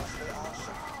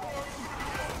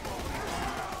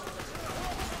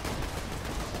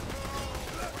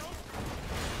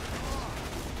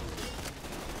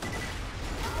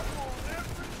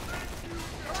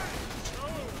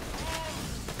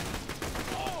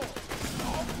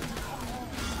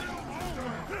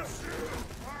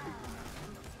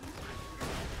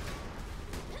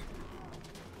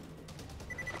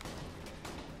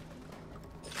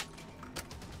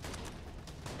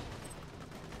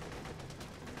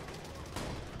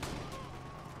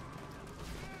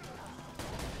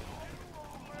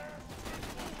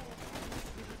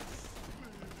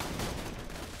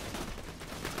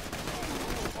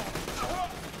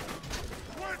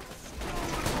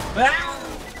 Ah!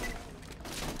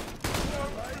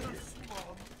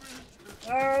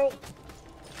 Oh!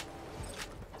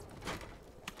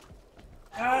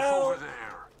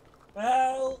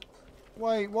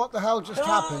 Wait, what the hell just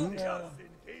happened?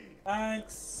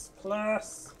 Thanks,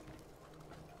 plus.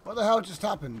 What the hell just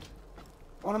happened?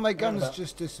 One of my guns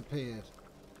just disappeared.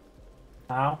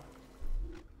 How?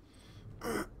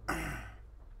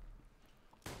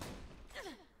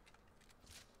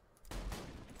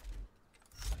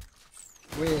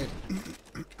 Weird.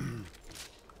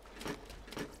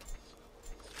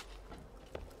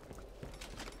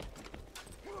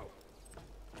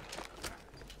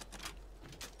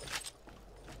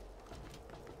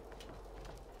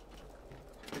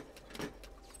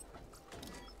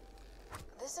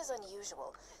 This is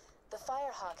unusual. The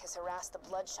Firehawk has harassed the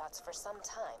Bloodshots for some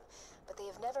time, but they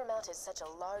have never mounted such a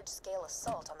large-scale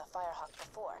assault on the Firehawk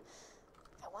before.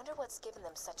 I wonder what's given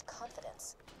them such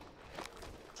confidence.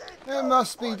 It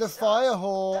must be the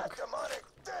Firehawk. That demonic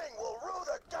thing will rue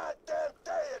the goddamn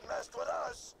day it messed with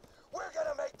us. We're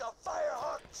gonna make the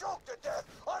Firehawk choke to death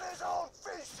on his own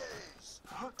feces.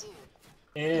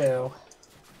 Dude, Ew.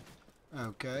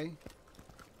 Okay.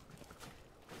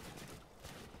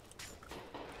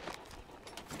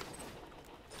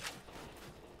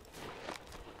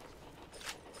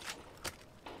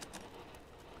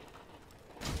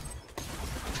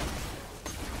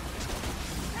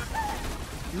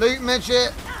 Loot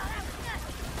midget.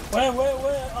 Where?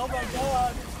 Oh my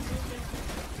god.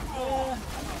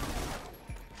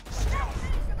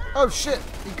 Oh shit,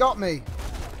 he got me.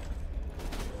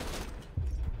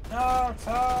 No,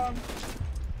 Tom.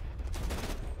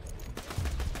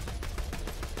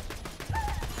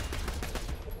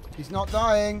 He's not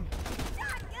dying.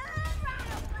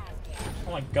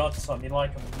 Oh my god, Tom, you're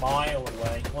like a mile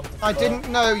away. What the I fuck? didn't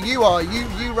know you are.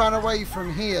 You ran away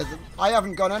from here. I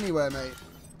haven't gone anywhere, mate.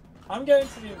 I'm going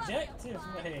to the objective,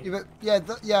 mate.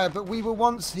 Yeah, but we were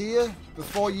once here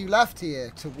before you left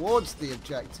here towards the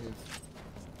objective.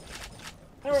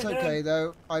 It's okay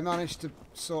though. I managed to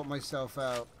sort myself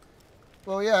out.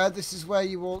 Well, yeah, this is where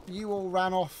you all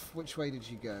ran off. Which way did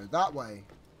you go? That way.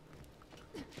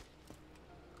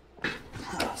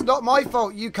 It's not my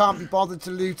fault you can't be bothered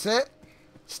to loot it.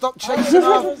 Stop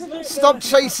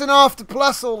chasing after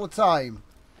Plus all the time.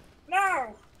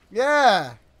 No!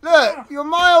 Yeah. Look, you're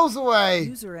miles away.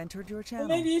 User entered your channel.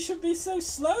 Well, maybe you should be so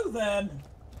slow then.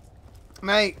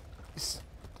 Mate,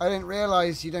 I didn't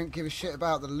realise you don't give a shit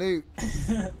about the loot.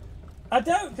 I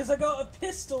don't, because I got a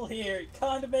pistol here. It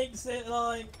kind of makes it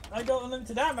like I got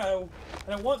unlimited ammo. I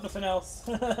don't want nothing else.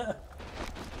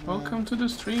 Welcome to the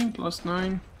stream,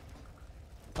 +9.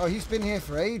 Oh, he's been here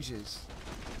for ages.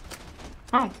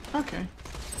 Oh, okay.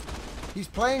 He's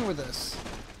playing with us.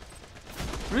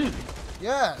 Really?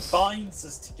 Yes. Binds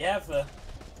us together.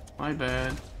 My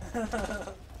bad.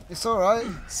 It's alright.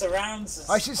 Surrounds us.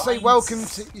 I should say binds welcome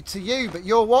us. to you, but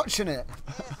you're watching it.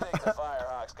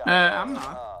 I'm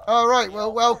not. Alright,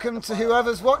 well, welcome to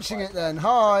whoever's watching it then.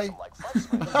 Hi.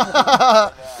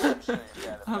 I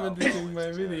haven't been doing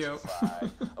my video.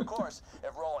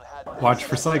 Watch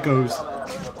for psychos.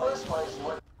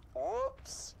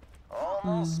 Whoops.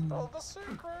 Almost spilled the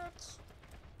secrets.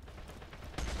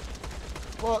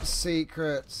 What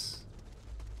secrets?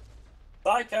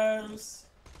 Psychos.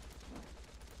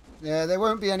 Yeah, there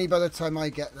won't be any by the time I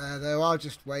get there, though. I'll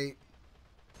just wait.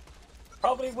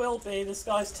 Probably will be. This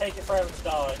guy's taking forever to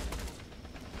die.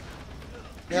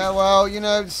 Yeah, well, you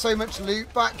know, there's so much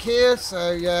loot back here,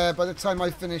 so yeah, by the time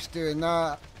I finish doing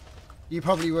that, you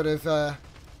probably would have,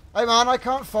 Hey man, I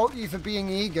can't fault you for being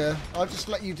eager. I'll just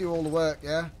let you do all the work,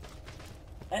 yeah?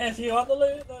 And if you want the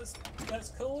loot,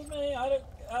 that's cool with me.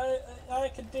 I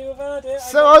could do without it.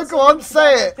 So go on,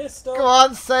 say it. Go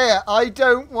on, say it. I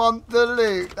don't want the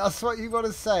loot. That's what you got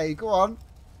to say. Go on.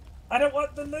 I don't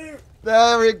want the loot.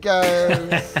 There it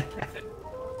goes.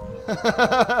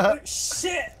 Oh,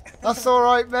 shit. That's all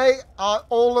right, mate.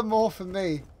 All the more for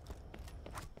me.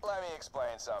 Let me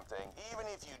explain something. Even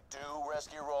if you do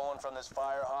rescue Roland from this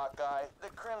Firehawk guy, the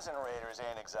Crimson Raiders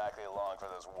ain't exactly along for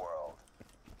this world.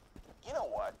 You know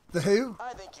what? The who?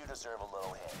 I think you deserve a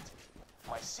little hint.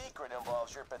 My secret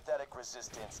involves your pathetic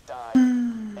resistance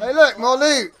dying. Hey, look, more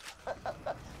loot.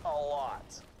 A lot.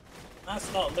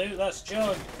 That's not loot, that's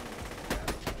junk.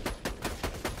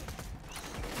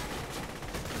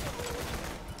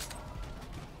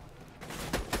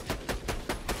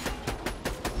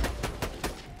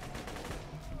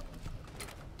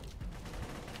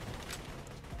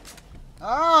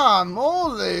 Ah, more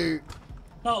loot.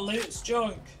 Not loot, it's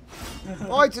junk.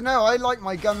 Well, I don't know. I like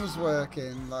my guns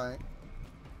working, like.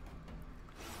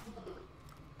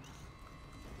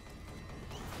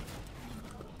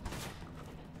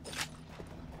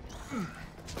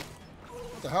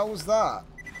 What the hell was that?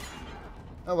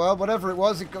 Oh well, whatever it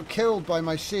was, it got killed by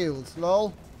my shield.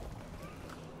 Lol.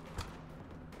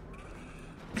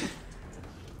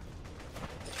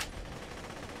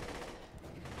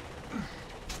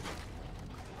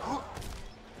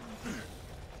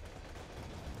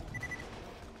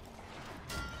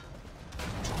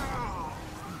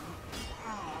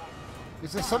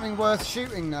 Is there something worth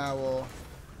shooting now, or?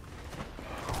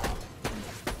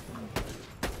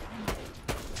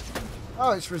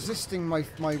 Oh, it's resisting my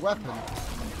weapon.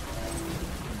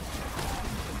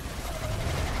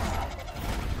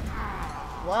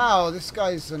 Wow, this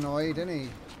guy's annoyed, isn't he?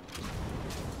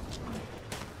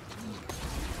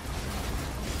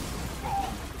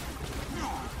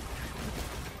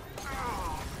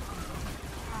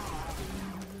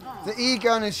 The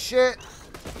E-gun is shit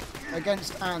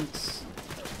against ants.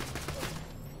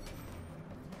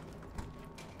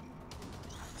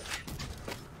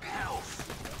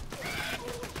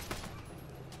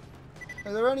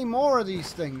 Are there any more of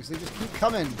these things? They just keep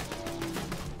coming.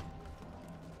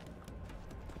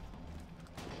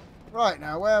 Right,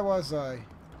 now, where was I?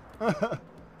 More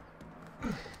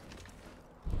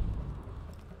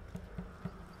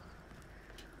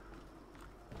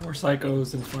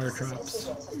psychos and fire traps.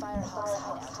 The Firehawk's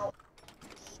hideout.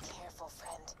 Be careful,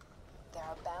 friend. There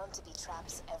are bound to be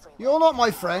traps everywhere. You're not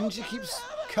my friend. You keep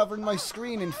covering my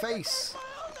screen and face.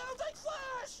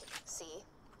 See?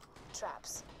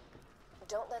 Traps.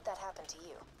 Don't let that happen to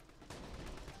you.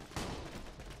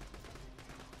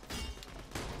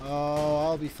 Oh,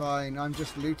 I'll be fine. I'm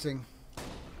just looting.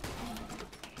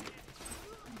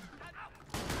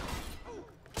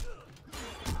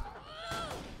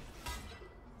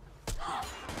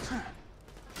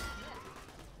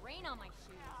 Rain on my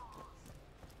shoes.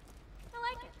 I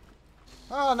like it.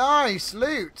 Oh, nice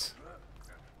loot.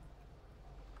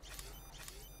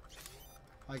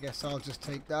 I guess I'll just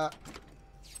take that.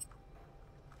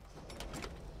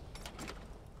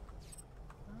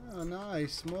 Oh,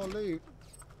 nice. More loot.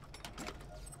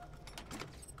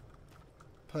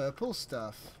 Purple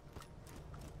stuff.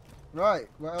 Right,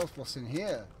 what else? What's in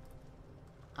here?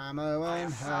 Ammo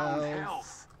and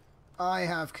health. I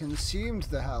have consumed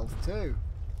the health too.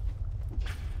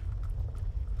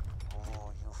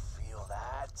 Oh, you feel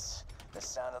that? The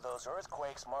sound of those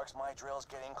earthquakes marks my drills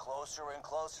getting closer and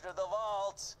closer to the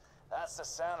vault. That's the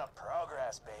sound of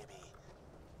progress, baby.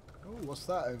 Oh, what's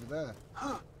that over there?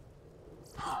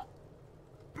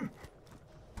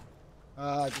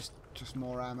 Just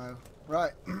more ammo.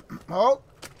 Right. Oh!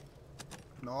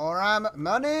 More ammo.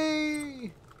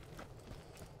 Money!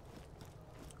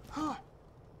 Oh,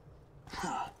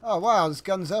 wow, there's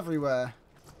guns everywhere.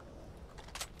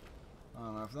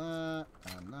 I'll have that,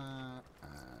 and that,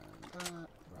 and that.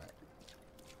 Right.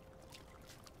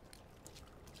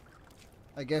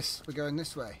 I guess we're going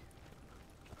this way.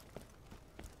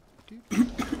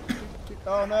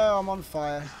 Oh no, I'm on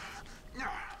fire.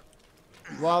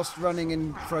 Whilst running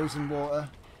in frozen water.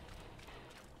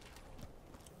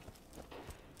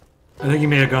 I think you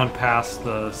may have gone past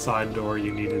the side door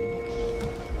you needed.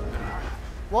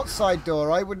 What side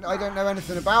door? I don't know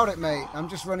anything about it, mate. I'm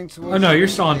just running towards. Oh no, you're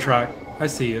still on track. I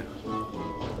see you.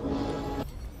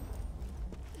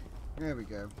 There we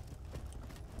go.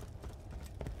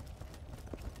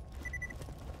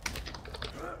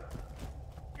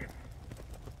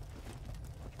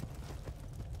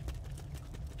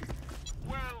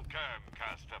 Welcome,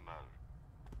 customer.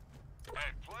 A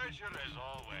pleasure as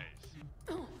always.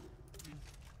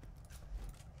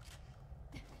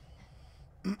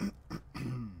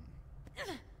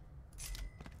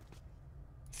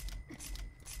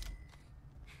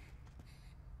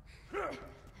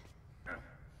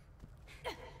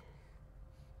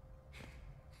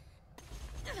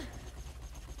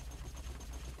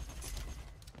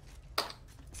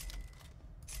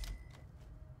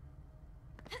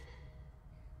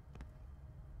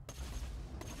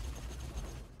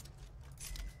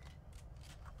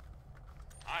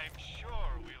 I'm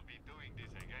sure we'll be doing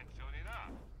this again soon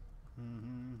enough.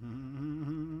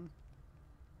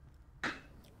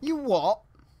 You what?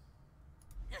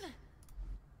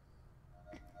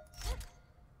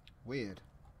 Weird.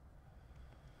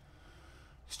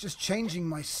 It's just changing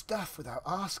my stuff without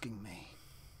asking me.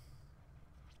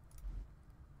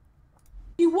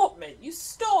 You what, mate? You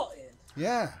started?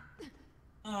 Yeah.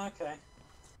 Oh, okay.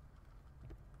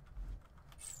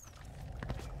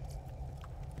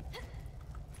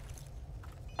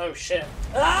 Oh shit.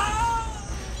 Ah!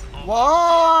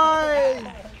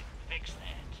 Why? Fix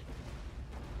that.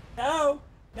 No!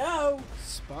 No!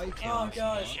 Spike. Oh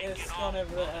gosh, it's gone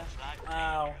over there.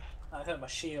 Ow. That hurt my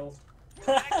shield.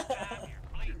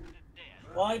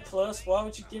 Why plus? Why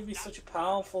would you give me such a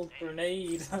powerful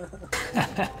grenade?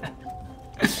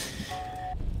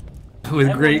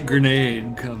 With great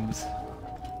grenade comes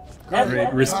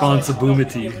great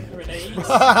responsibility.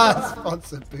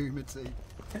 Responsibility.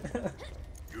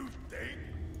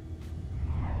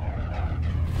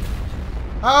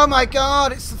 Oh my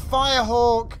god, it's the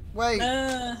Firehawk! Wait,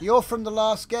 you're from the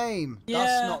last game. Yeah,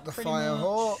 That's not the pretty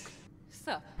Firehawk.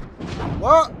 Sup?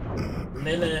 What?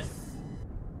 Lilith.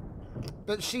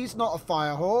 But she's not a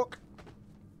Firehawk.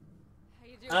 How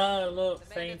you doing? Oh, look,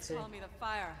 The bandits fainted. call me the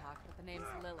Firehawk, but the name's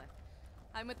Lilith.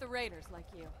 I'm with the Raiders, like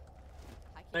you.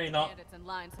 I keep No, you're the not. bandits in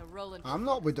line so Roland. I'm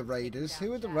not with the Raiders.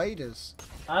 Who are the Raiders?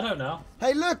 I don't know.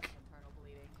 Hey, look!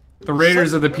 The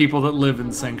Raiders are the people that live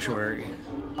in Sanctuary.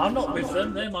 I'm not with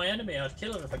them. They're my enemy. I'd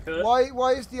kill them if I could.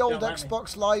 Why is the old Don't let me.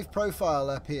 Xbox Live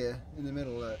profile up here in the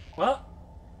middle there? What?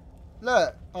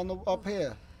 Look, on the up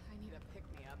here. I need a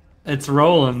pick-me-up. It's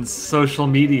Roland's social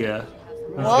media.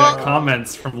 I've What? got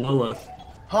comments from Lilith.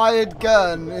 Hired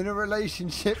gun in a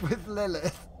relationship with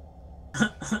Lilith.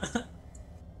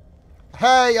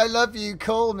 Hey, I love you.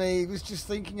 Call me. Was just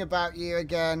thinking about you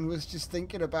again. Was just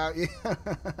thinking about you.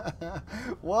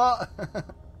 What?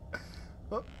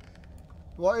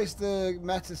 What is the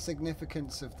meta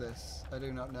significance of this? I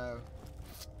do not know.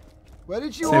 Where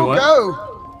did you Say all what?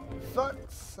 go?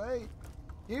 Fuck's sake.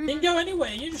 You Didn't go anywhere.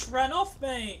 You just ran off,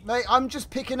 mate. Mate, I'm just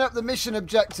picking up the mission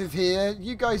objective here.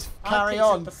 You guys I carry picked it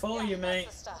on. before you, mate.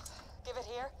 The stuff. Give it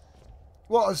here.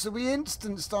 What, so we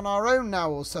instanced on our own now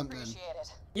or something? Appreciate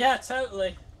it. Yeah,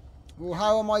 totally. Well,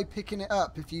 how am I picking it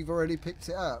up if you've already picked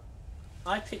it up?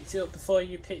 I picked it up before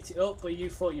you picked it up, but you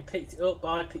thought you picked it up, but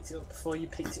I picked it up before you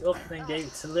picked it up and then gave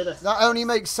it to Lilith. That only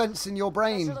makes sense in your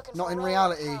brain, not in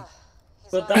reality.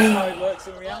 But that's how it works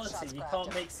in reality. You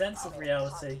can't make sense of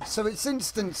reality. So it's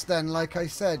instanced then, like I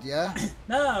said, yeah?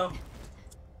 No.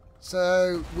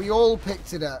 So we all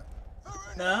picked it up.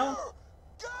 No.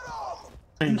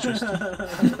 Interesting.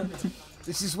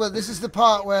 This is the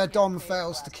part where Dom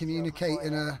fails to communicate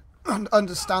in a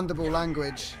understandable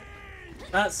language.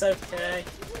 That's okay.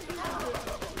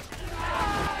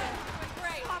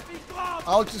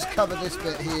 I'll just cover this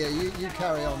bit here. You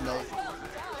carry on, mate.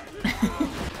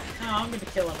 No, I'm gonna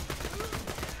kill him.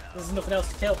 There's nothing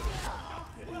else to kill.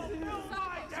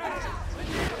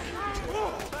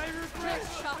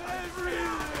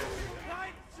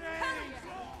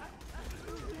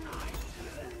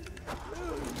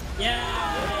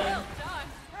 Yeah!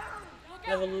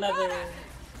 Level 11.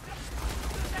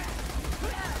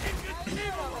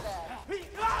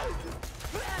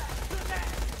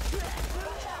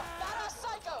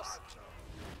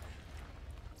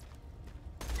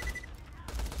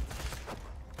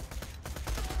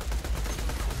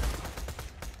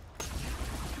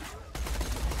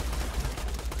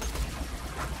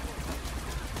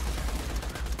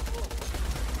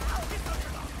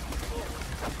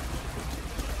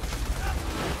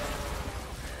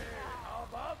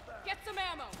 Get some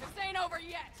ammo. This ain't over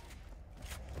yet.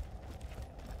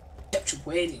 Kept you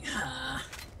waiting, huh?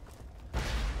 They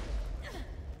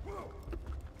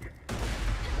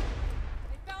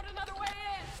found another way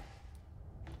in.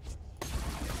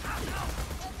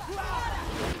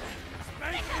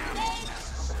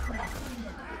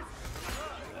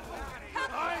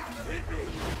 Hit me!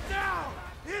 Now!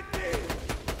 Hit me!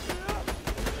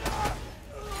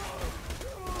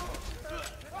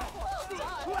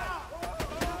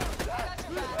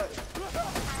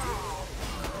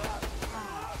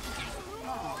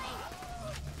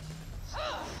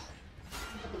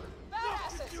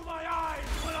 Look into my eyes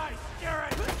when I stare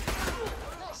at you!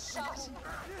 Nice shot.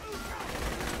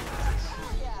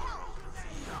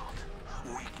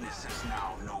 Weakness is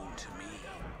now known to me.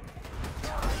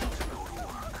 Time to go to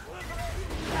work.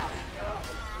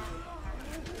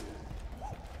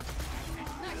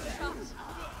 Nice shot.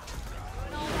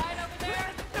 Doing all right over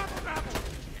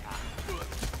there?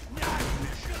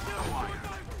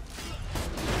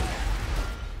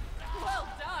 Well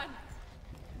done.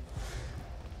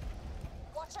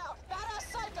 Watch out.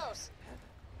 Badass psychos.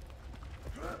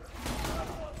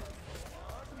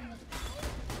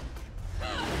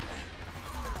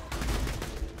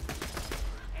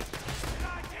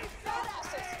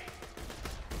 Badasses.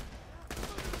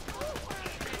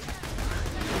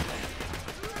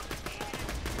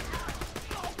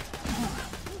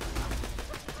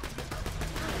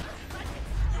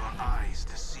 Your eyes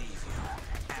deceive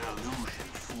you. An illusion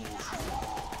fools you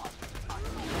all.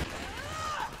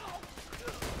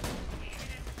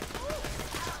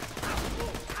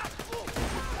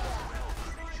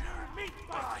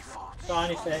 I fought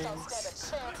Tiny Don't things.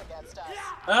 stand a chance against us.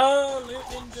 Oh, Loot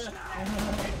Ninja.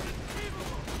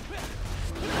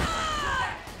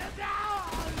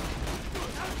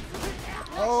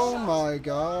 Oh my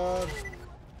god.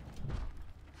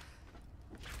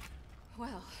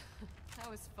 Well, that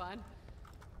was fun.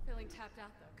 Feeling tapped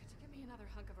out though. Could you give me another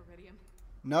hunk of iridium?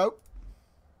 Nope.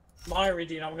 My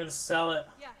Iridium, I'm gonna sell it.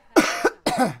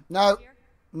 Yeah. No.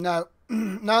 No.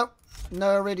 No.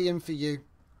 No iridium for you.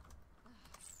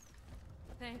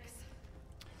 Thanks.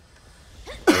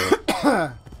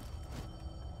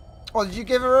 Oh, did you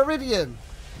give her iridium?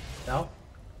 No.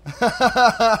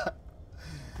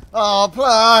 Oh,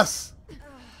 plus.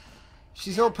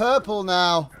 She's all purple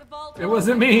now. It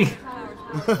wasn't me.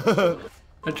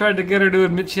 I tried to get her to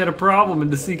admit she had a problem and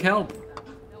to seek help.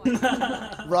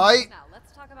 Right? Now,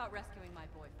 let's talk about rescuing my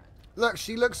boyfriend. Look,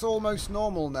 she looks almost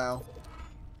normal now.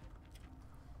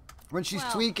 When she's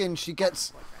tweaking, she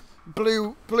gets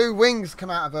blue wings come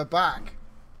out of her back.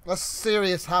 That's a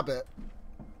serious habit.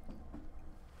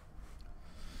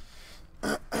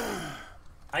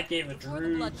 I gave her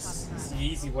druids. It's the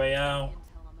easy way out.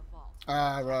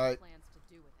 Ah, right.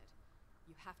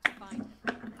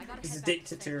 He's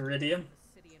addicted to iridium.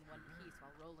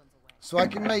 So I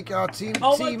can make our team.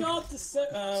 Oh team, my god,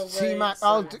 team wait,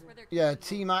 I'll do, yeah,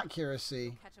 team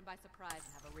accuracy. Catch him by surprise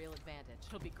and have a real advantage.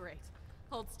 It'll be great.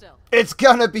 Hold still. It's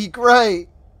gonna be great.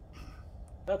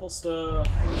 Purple stuff.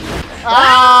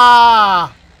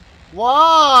 Ah!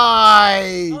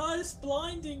 Why? Oh, it's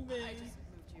blinding me. I just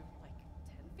moved you like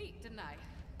 10 feet, didn't I?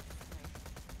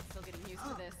 Still getting used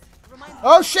to this. Reminds me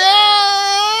Oh shit!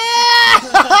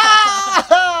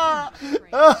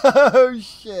 Oh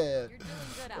shit! you're doing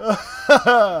good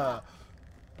out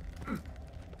there.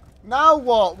 Now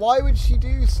what? Why would she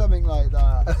do something like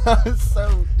that? That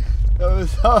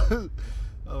was so.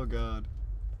 Oh god.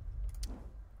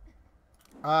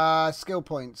 Skill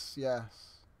points, yes.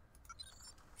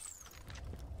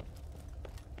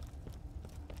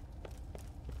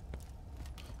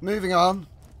 Moving on.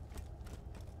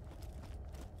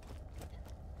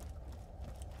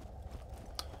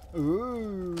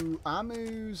 Ooh,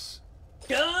 Amu's.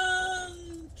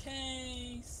 Gun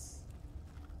case.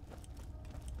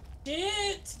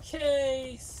 Shit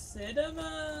case.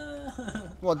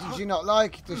 Cinema. What did you not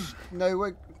like? Just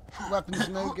no weapons,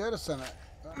 no good or something?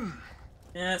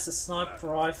 Yeah, it's a sniper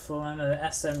rifle and an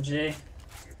SMG.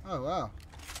 Oh wow.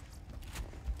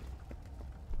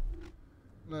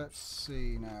 Let's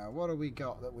see now. What have we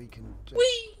got that we can just...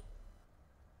 Whee!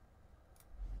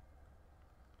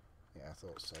 Yeah, I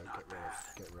thought so.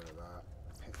 Get rid of that.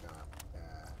 Pick that.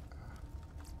 Yeah.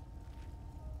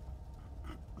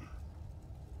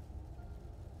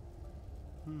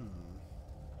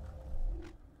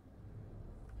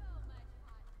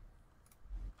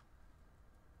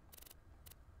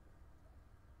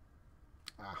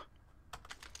 Ah.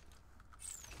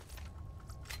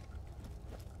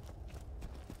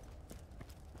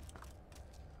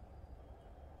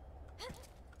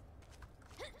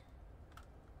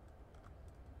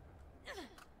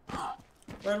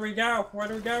 Where do we go? Where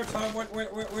do we go, Tom? Where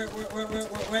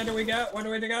do we go? Where do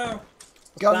we go?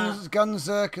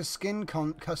 Gunzerker skin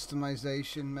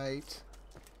customization, mate.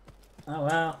 Oh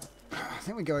wow. I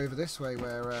think we go over this way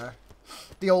where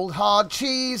the old hard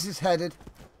cheese is headed.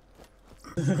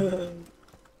 Get your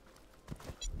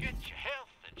health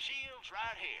and shields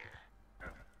right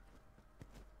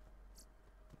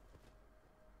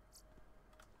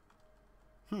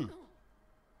here.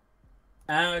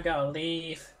 I gotta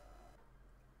leave.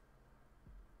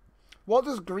 What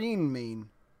does green mean?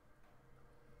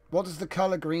 What does the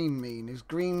color green mean? Is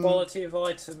green... Quality of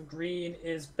item green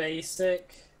is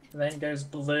basic. Then goes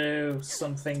blue,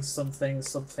 something, something,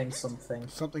 something, something.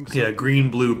 Something. Yeah, green,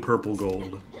 blue, purple,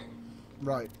 gold.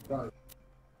 Right.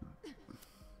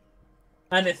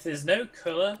 And if there's no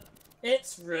colour,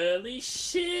 it's really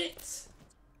shit.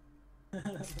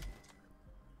 Welcome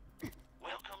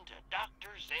to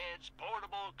Dr. Zed's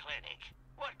portable clinic.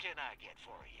 What can I get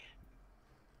for you?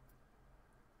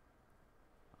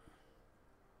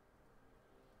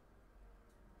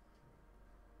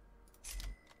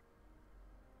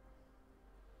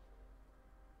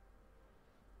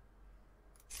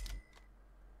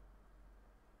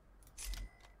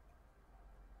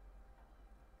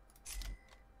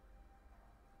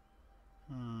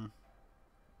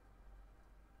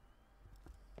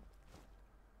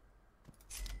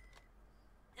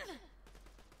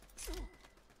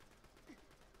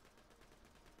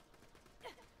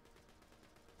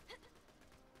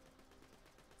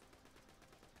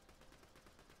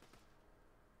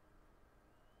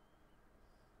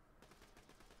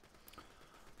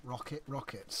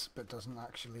 Rockets, but doesn't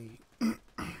actually...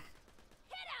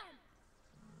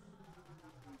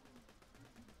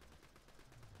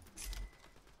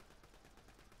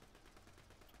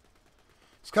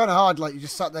 It's kind of hard, like, you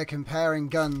just sat there comparing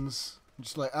guns.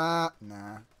 Just like, nah.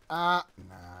 Nah. I'll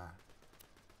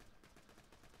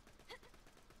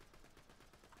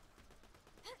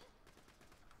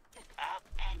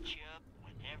patch you up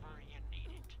whenever you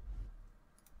need it.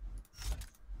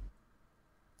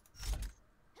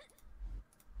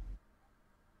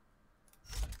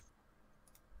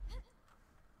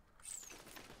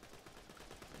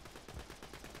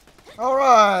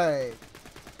 Alright.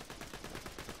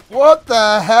 What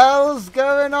the hell's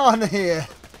going on here?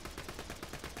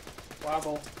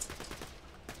 Wabble.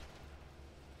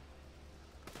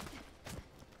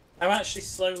 I'm actually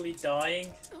slowly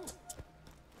dying.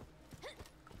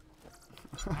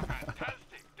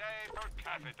 Fantastic day for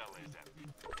capitalism.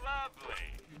 Lovely.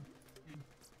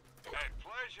 A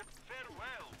pleasure.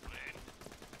 Farewell, friend.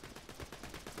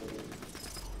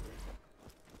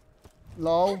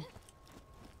 Lol.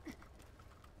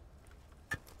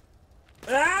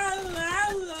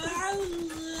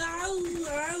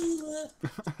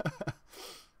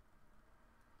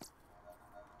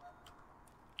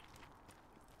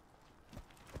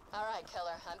 Alright,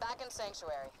 killer. I'm back in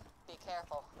Sanctuary. Be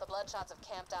careful. The Bloodshots have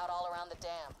camped out all around the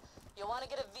dam. You'll want to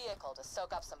get a vehicle to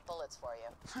soak up some bullets for you.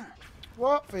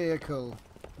 What vehicle?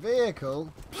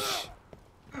 Vehicle?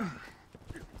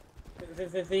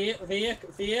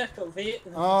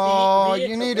 Oh,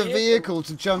 you need a vehicle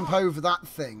to jump over that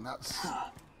thing. That's...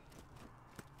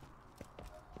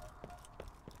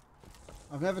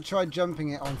 I've never tried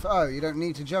jumping it on... Oh, you don't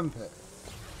need to jump it.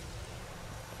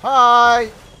 Hi!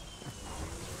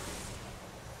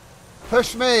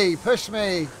 Push me! Push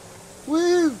me!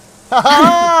 Woo! Ha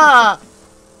ha!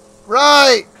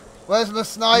 Right! Where's my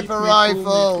sniper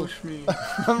rifle? Push me.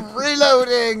 I'm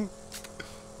reloading!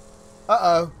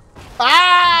 Uh-oh.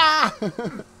 Ah!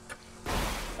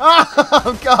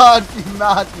 Oh god, you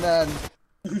madmen!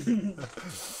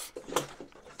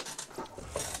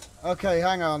 Okay,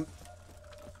 hang on.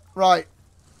 Right.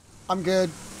 I'm good.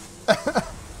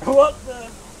 What the?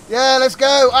 Yeah, let's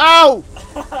go! Ow!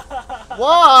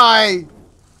 Why?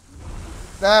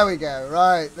 There we go.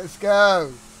 Right, let's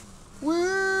go.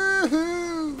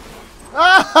 Woohoo!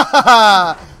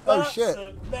 Ah! Oh That's shit.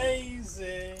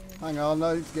 amazing. Hang on,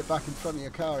 I need to get back in front of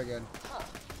your car again. Huh.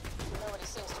 Nobody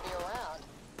seems to be around.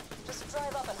 Just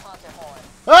drive up and honk your horn.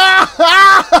 Ah!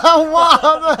 What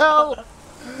the hell?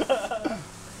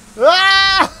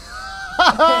 Ah!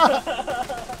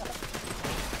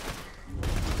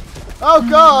 Oh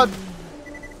god!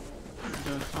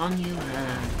 Just on your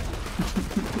head.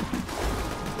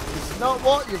 It's not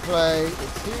what you play,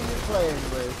 it's who you're playing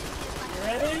with. You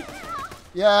ready?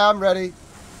 Yeah, I'm ready.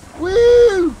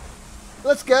 Woo!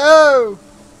 Let's go!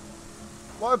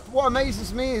 What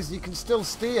amazes me is you can still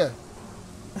steer.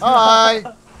 Hi!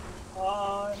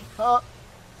 Hi.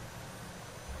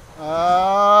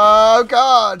 Oh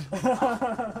god!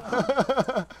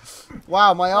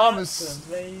 Wow, my armor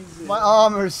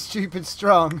is stupid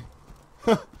strong.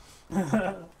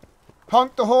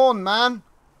 Honk the horn, man.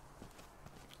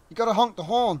 You gotta honk the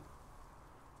horn.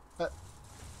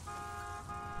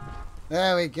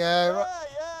 There we go.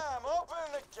 Yeah, I'm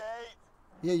opening the gate.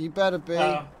 Yeah, you better be.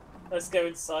 Let's go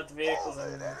inside the vehicles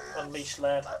and unleash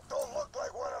lead. That don't look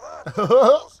like one of our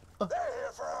vehicles. They're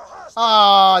here for a hostage.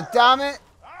 Ah, damn it!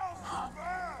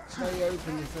 How you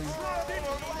open the thing?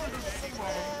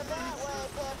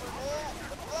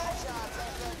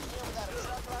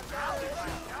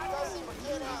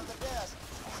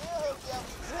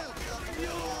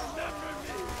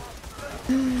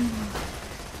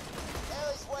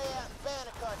 Ellie's way out in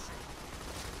Banner country.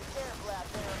 Be careful out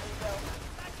there, amigo.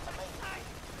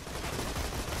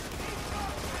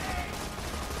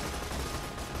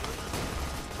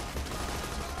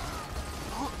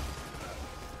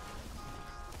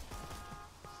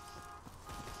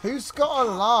 Who's got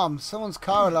an alarm? Someone's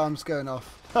car alarm's going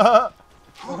off.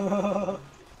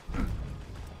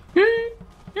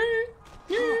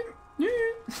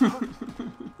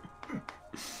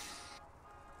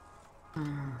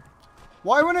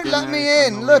 Why won't it let me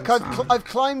in? Look, I've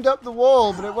climbed up the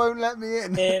wall, but it won't let me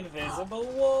in. Invisible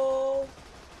wall.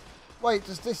 Wait,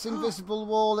 does this invisible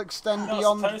wall extend Not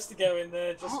beyond? supposed to go in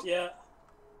there just yet,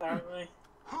 apparently.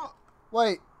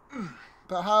 Wait,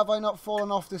 but how have I not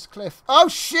fallen off this cliff? Oh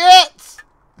shit!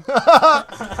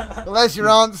 Well, there's your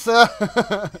answer.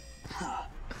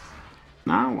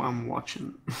 Now I'm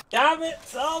watching. Damn it,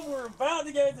 Tom! We're about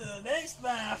to go to the next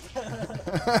map.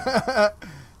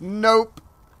 Nope.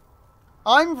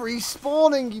 I'm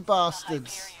respawning, you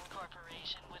bastards.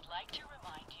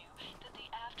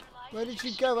 Where did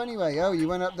you go anyway? Oh, you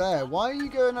went up there. Why are you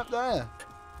going up there?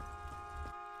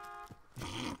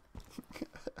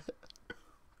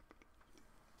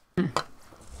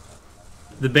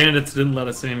 The bandits didn't let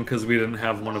us in because we didn't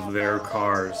have one of their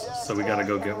cars, so we gotta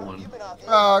go get one.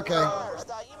 Oh, okay.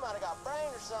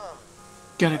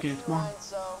 Gotta get one.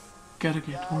 Gotta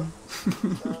get one.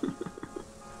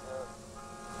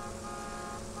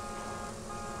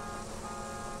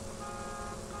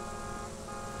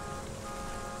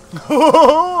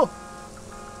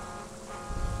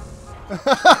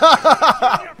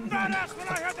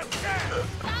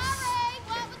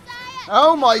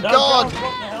 Oh my Don't god! What the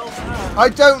hell's that? I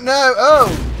don't know. Oh!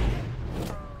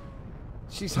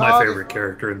 She's My hard. favorite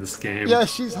character in this game. Yeah,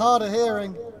 she's hard of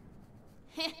hearing.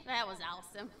 That was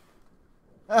awesome.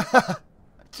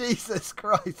 Jesus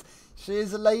Christ. She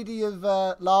is a lady of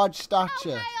large stature.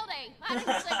 Oh, Nailed I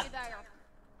didn't see you there.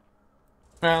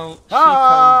 Well, she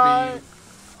Hi. can be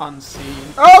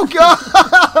unseen. Oh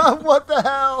god! What the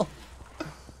hell?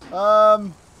 Where's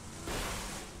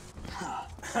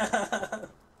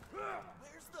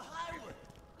the highway?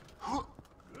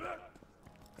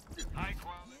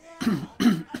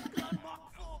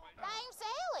 Name's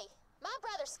Ellie. My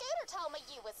brother Scooter told me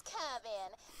you was coming.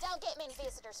 Don't get many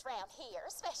visitors around here,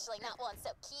 especially not one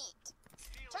so cute.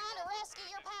 Trying to rescue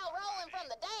your pal Roland from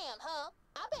the dam, huh?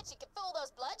 I bet you could fool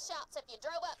those bloodshots if you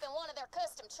drove up in one of their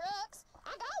custom trucks.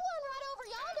 I got one right over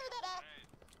yonder that I...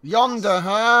 Yonder,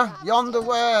 huh? Yonder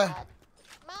where?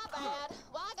 My bad.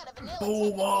 Well, I got a vanilla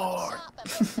ticket for the shop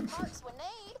and most of the parts we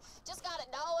need. Just gotta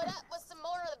doll it up with some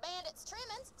more of the bandits'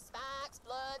 trimmings. Spikes,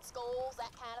 blood, skulls,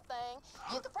 that kind of thing.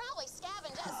 You could probably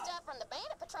scavenge that stuff from the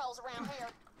bandit patrols around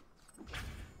here.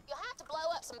 You'll have to blow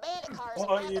up some bandit cars and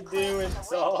What are grab you the crap doing, from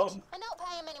the wreckage. Tom? And don't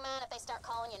pay them any mind if they start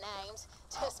calling you names.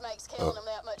 Just makes killing them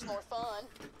that much more fun.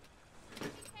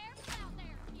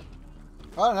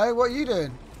 I don't know. What are you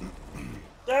doing?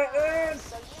 There it is!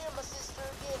 So you and my sister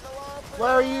are getting along pretty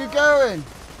Where are you well? going?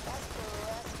 That's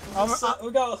cool, that's cool.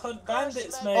 We got to hunt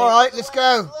bandits, mate. Alright, let's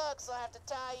go. Looks, I'll have to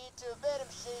tie you to a vending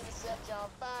machine and set you on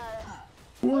fire.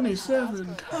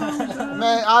 27 times.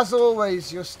 Mate, as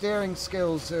always, your steering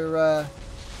skills are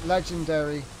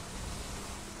legendary.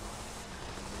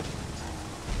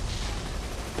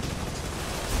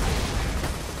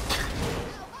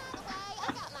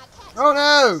 Oh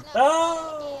no!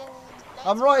 Oh!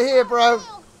 I'm right here, bro.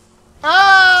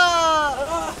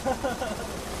 Ah!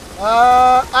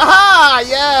 Aha!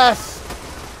 Yes!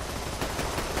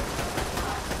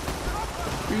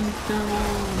 Beat them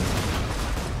all.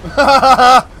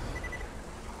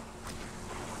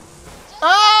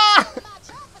 Ah!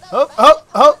 Hop, hop,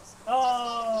 hop.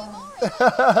 Oh!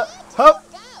 Hop,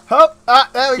 hop. Ah,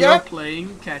 there we You're go.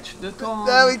 playing catch the Tom.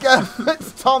 There we go.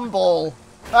 It's Tomball.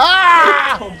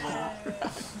 Ah!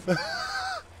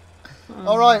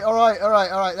 Alright, alright,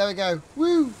 alright, alright. There we go.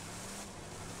 Woo! So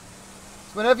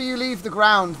whenever you leave the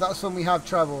ground, that's when we have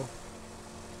trouble.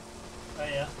 Oh,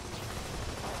 yeah.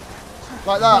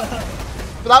 Like that.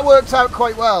 But that worked out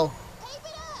quite well. Keep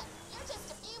it up! You're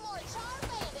just a few more charm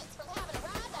bandits from having a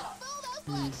ride that'll fool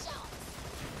those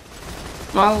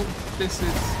bloodshots. Well, this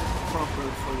is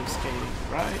proper full skating,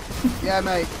 right? Yeah,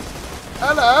 mate.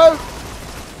 Hello!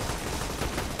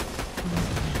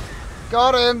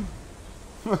 Got him!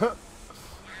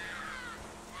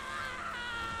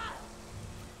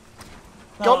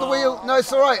 Got the wheel. No,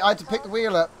 it's alright. I had to pick the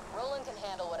wheel up. Roland can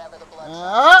handle whatever the blood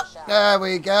Ah, there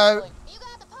we go. You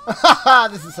got the pole.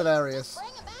 This is hilarious.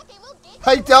 Bring him back and we'll get you.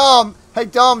 Hey, Dom. Hey,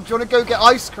 Dom. Do you want to go get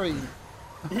ice cream?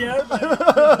 Yeah,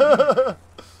 mate.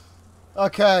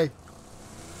 Okay.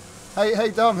 Hey,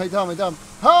 Dom. Hey, Dom. Hey, Dom.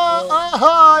 Hi.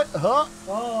 Hi. Hi.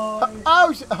 Bye.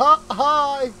 Oh,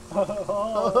 hi.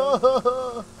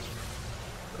 Oh,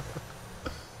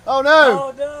 Oh,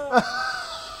 no. no.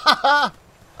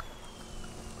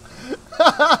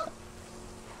 Ah.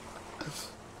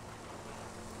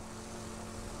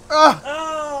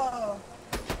 Oh!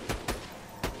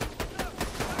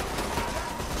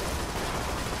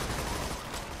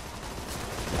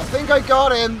 I think I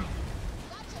got him.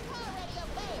 Got your car ready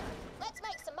over there. Let's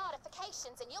make some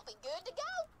modifications and you'll be good to go.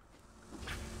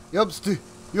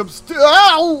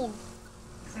 Ow!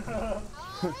 Alright,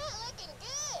 looking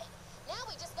good. Now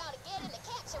we just gotta get in the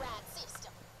catch-a-ride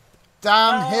system.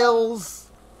 Damn hills.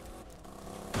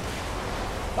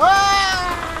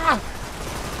 Ah!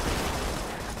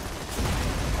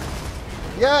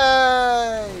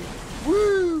 Yay!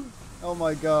 Woo! Oh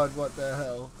my god, what the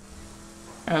hell?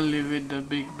 Ellie with the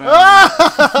big bang.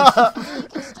 Ah!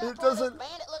 It doesn't...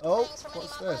 Bandit-looking Oh, things from any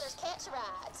what's of my this? brother's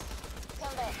catch-a-rides.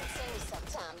 Come back and see me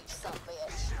sometime, you son of a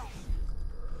bitch.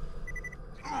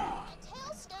 And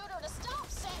tell Scooter to stop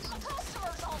setting my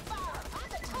customers on fire. I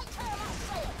can take care of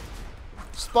myself.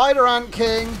 Spider Ant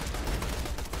King.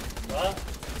 What?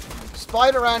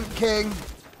 Spider Ant King.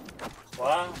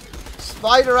 What?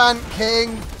 Spider Ant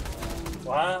King.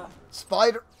 What?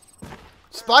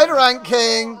 Spider Ant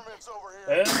King. Government's over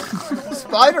here.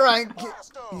 Spider Ant King.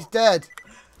 He's dead.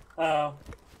 Oh.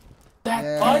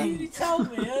 Yeah. Why didn't you tell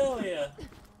me earlier?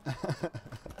 Now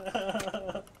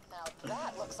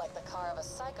that looks like the car of a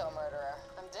psycho murderer.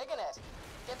 I'm digging it.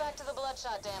 Get back to the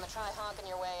Bloodshot Dam and try honking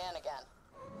your way in again.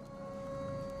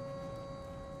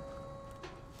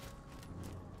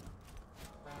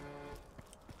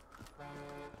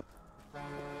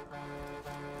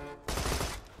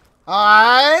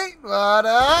 Alright, what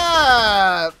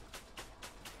up?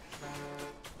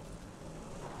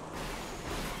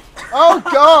 Oh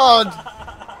god!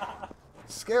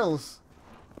 Skills.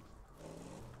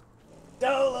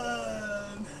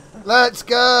 Dolan! Let's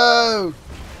go!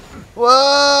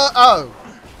 Whoa! Oh!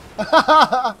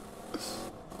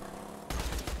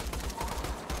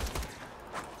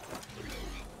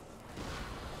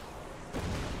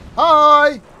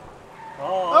 Hi!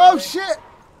 Oh shit!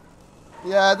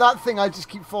 Yeah, that thing, I just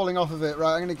keep falling off of it.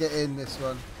 Right, I'm gonna get in this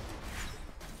one.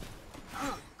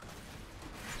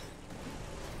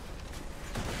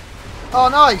 Oh,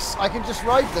 nice! I can just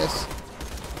ride this.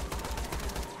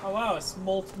 Oh wow, it's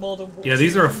more than one. Yeah,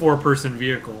 these are a 4-person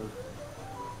vehicle.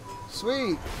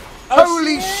 Sweet. Oh,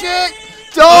 Holy shit!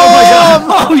 Oh my Dom!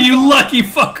 god! Oh, you lucky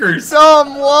fuckers!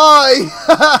 Dom, why?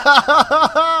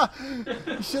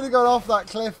 You should have gone off that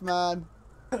cliff, man.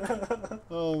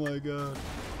 Oh my god.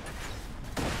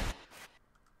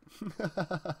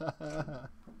 I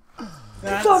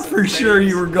thought for sure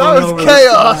you were That going was over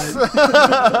chaos. the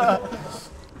side.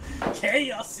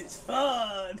 Chaos is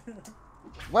fun!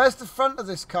 Where's the front of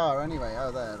this car anyway?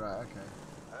 Oh, there, right, okay.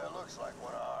 It looks like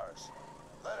one of ours.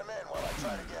 Let him in while I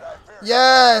try to get Iberia.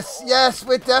 Yes, yes,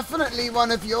 we're definitely one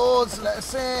of yours. Let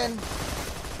us in.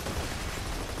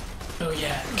 Oh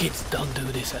yeah, kids don't do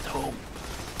this at home.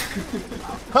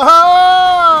 Ha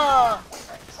ha!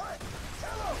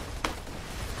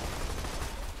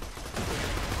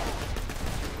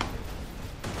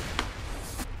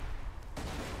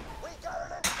 We got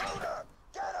an intruder!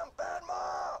 Get him,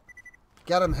 Benma!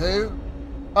 Get him who?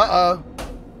 Uh-oh.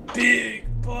 Big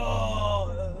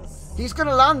boss! He's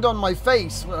gonna land on my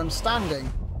face where I'm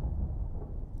standing.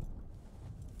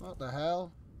 What the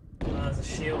hell? Oh, there's a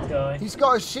shield guy. He's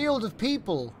got a shield of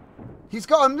people. He's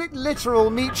got a literal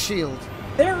meat shield.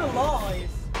 They're alive!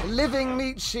 A living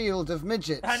meat shield of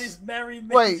midgets. And his merry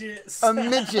Wait, midgets. a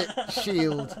midget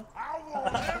shield.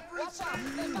 That's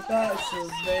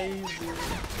amazing.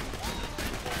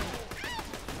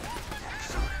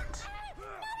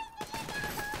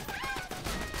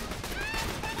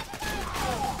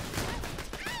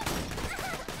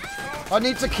 I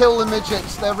need to kill the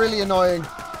midgets. They're really annoying.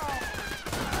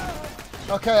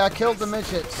 Okay, I killed the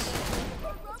midgets.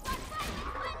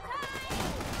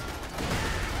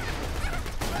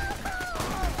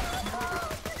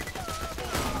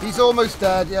 He's almost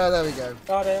dead. Yeah, there we go.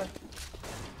 Got it.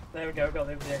 There we go, got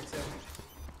the objective.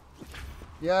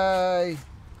 Yay.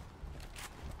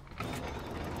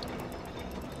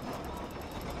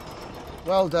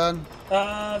 Well done.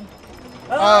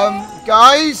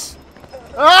 Guys?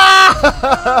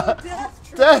 Ah!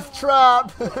 Death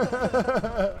trap!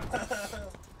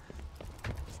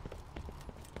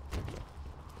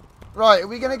 Right, are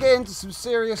we going to get into some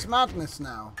serious madness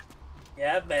now?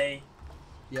 Yeah, mate.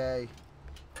 Yay.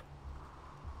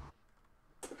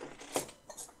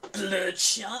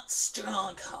 Bloodshot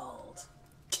stronghold.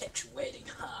 Kept you waiting,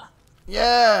 huh?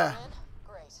 Yeah.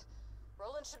 Great.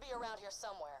 Roland should be around here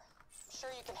somewhere. I'm sure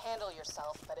you can handle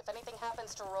yourself, but if anything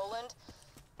happens to Roland,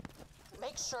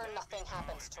 make sure nothing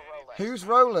happens to Roland. Who's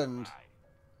Roland?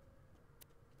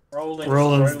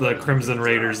 Roland's the Crimson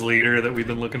Raiders leader that we've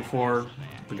been looking for.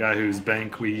 The guy whose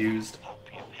bank we used.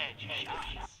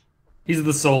 He's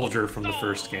the soldier from the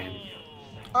first game.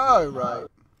 Oh, right.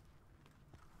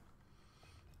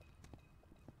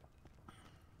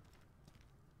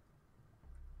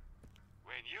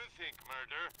 When you think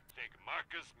murder, think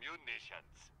Marcus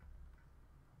Munitions.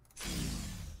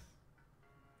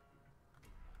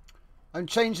 I'm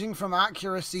changing from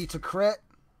accuracy to crit.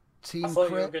 Team I thought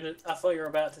crit. you were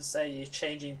about to say you're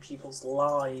changing people's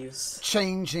lives.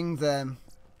 Changing them.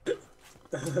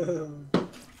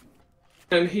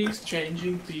 And he's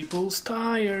changing people's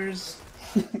tires.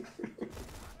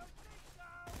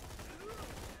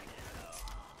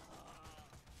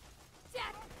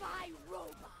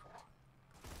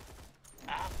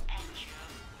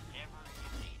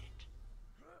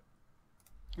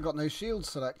 I got no shield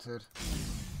selected.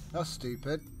 That's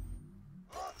stupid.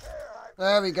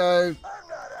 There we go.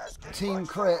 Team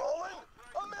crit.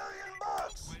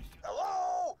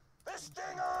 Hello? This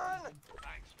thing on?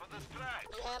 Thanks for the strike.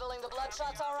 You handling the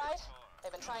bloodshots all right?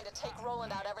 They've been trying to take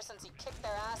Roland out ever since he kicked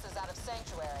their asses out of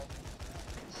Sanctuary.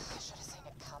 I should have seen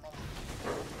it coming.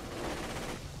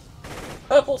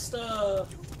 Purple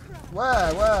stuff!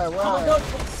 Where? Oh my god,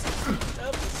 purple stuff.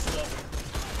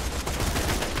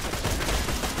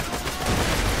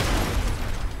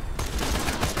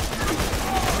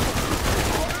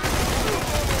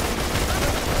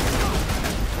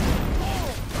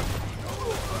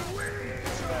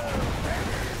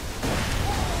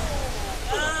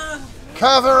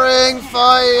 Covering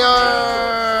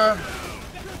fire!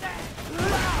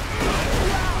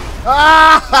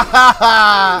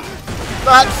 Ah!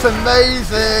 That's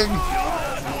amazing!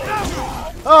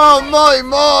 Oh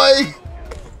my!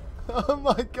 Oh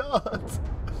my god!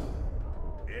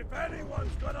 If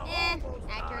anyone's gonna almost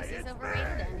die, Accuracy's it's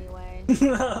overrated anyway.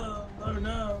 Oh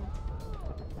no.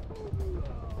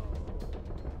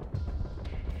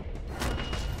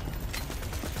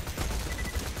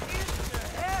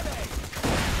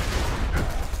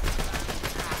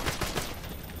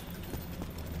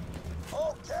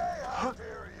 Okay,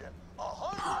 Hyperion.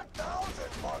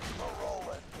 100,000 bucks for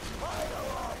rolling. Minor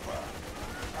offer.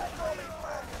 That's only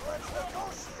back and let's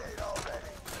negotiate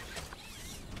already.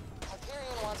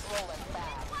 Hyperion wants Roland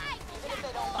bad. Even if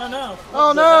they don't buy Oh no.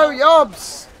 Oh no,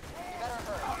 Yobs! better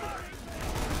hurry.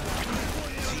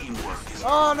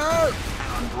 Oh no!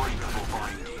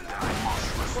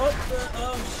 What the?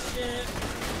 Oh shit.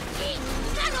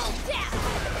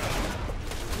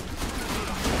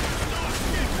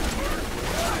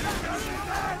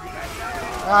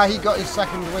 Ah, he got his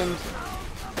second wind.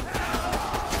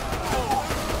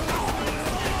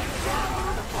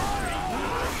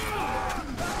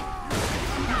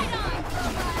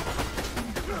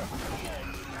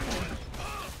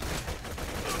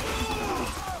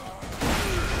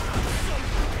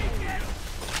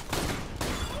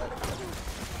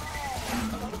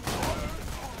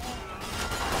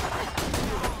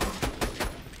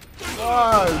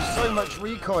 Whoa, so much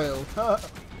recoil.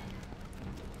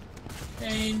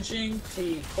 Changing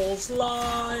people's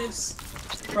lives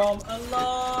from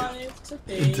alive to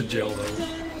being Into Jello.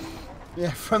 dead.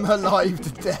 Yeah, from alive to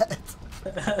dead.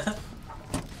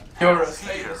 You're a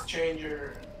status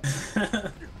changer.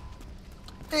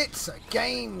 It's a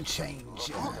game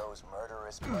changer. Those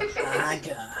murderous pleasures.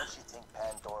 Aga. Don't you think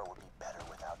Pandora would be better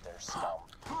without their scum?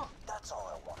 That's all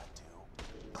I want to do.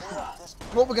 Clear up this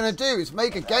What we're going to do is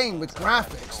make a game with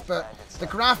graphics, but the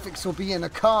graphics will be in a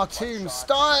cartoon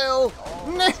style.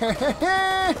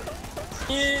 Yeah.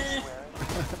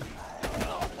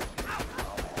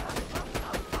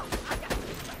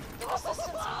 The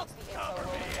Resistance needs the info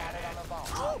Roland gathered on the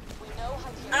vault. We know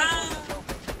Hyperion is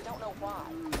broken. We don't know why.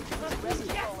 To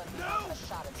rescue Roland, we have a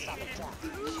shot at stopping Jack.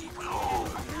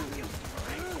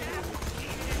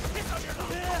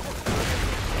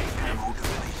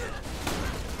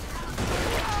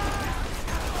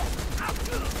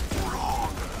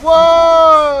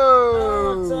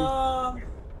 Whoa! Tom.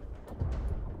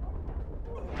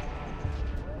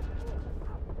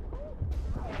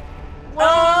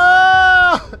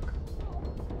 Ah!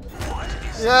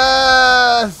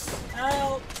 Yes!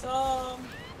 Help, Tom.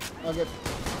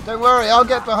 Don't worry, I'll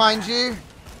get behind you.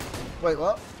 Wait,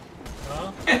 what?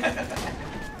 Huh?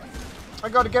 I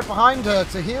got to get behind her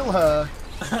to heal her.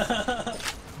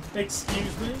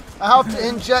 Excuse me? I have to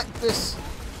inject this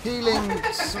healing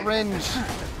syringe.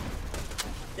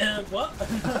 What?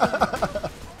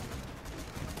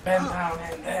 Bend down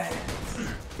and dance.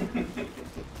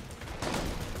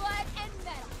 Blood and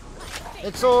metal.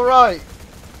 It's alright.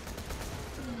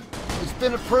 It's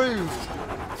been approved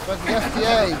by the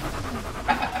FDA.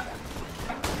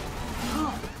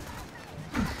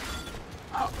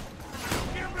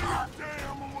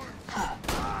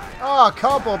 Ah,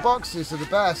 cardboard boxes are the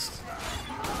best.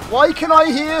 Why can I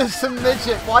hear some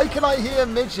midget? Why can I hear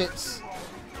midgets?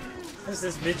 This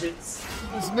is midgets.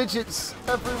 There's midgets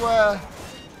everywhere.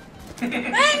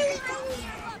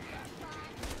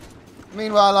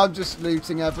 Meanwhile, I'm just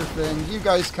looting everything. You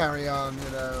guys carry on, you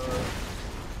know.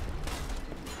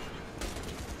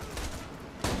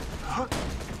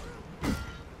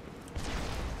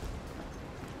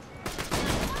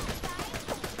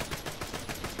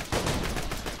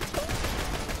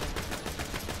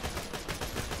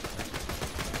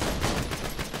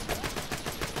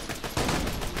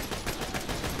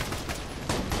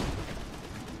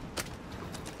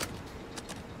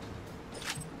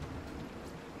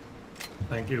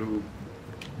 Thank you.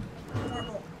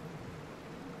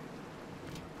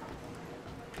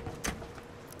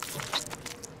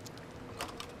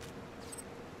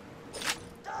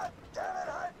 God damn it,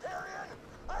 Hyperion!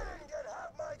 I didn't get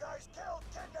half my guys killed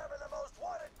kidnapping the most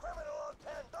wanted criminal on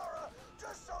Pandora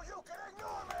just so you can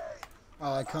ignore me!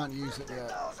 Oh, I can't use it yet.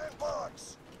 50,000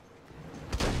 bucks!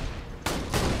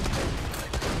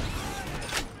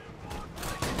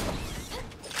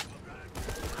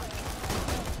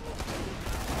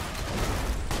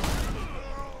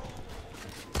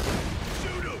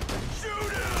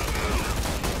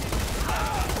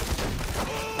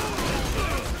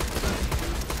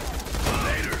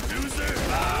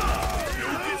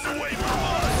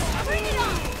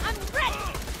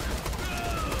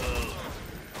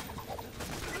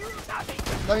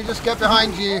 Let me just get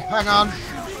behind you. Hang on.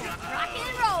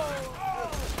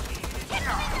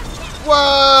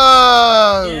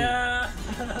 Whoa! Yeah.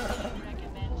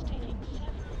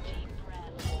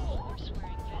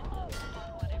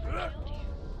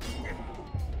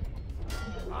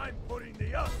 I'm putting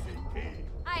the us in key.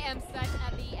 I am such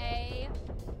a BA.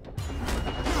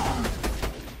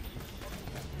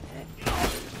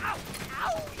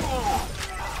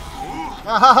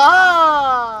 Ha ha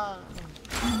ha!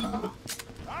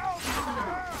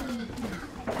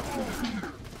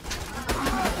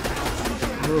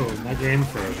 Oh, my game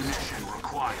froze.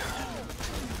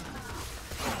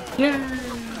 Yeah.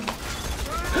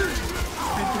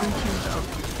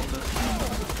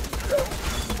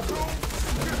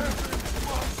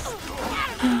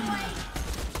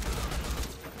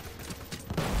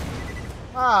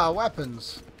 Ah,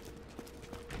 weapons.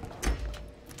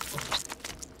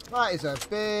 That is a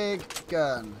big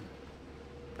gun.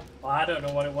 Well, I don't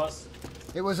know what it was.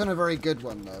 It wasn't a very good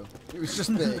one, though. It was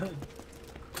just big.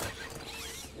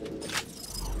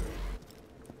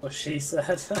 What she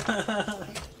said.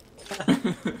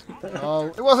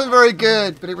 Oh, it wasn't very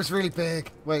good, but it was really big.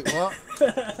 Wait, what?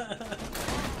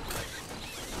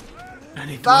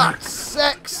 That's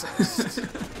sexist.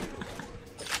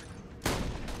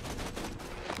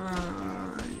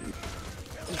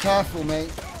 Be careful,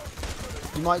 mate.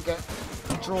 You might get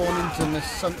drawn into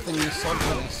something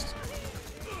misogynist.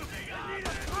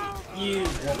 You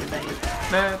what, mate?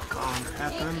 That can't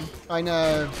happen. I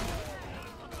know.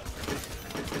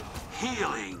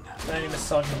 Healing. Very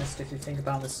misogynist if you think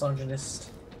about misogynist.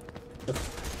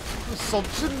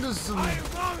 Misogynism.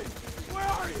 Where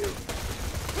are you?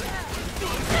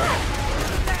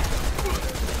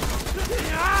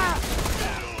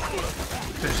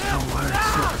 There's no words.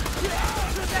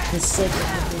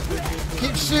 Misogynist.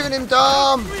 Keep shooting him,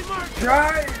 Dom.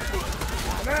 Try!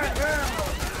 Try!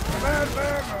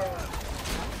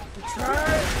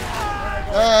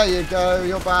 There you go.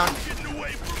 You're back. Getting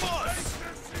away from us.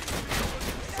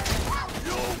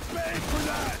 You'll pay for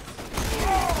that.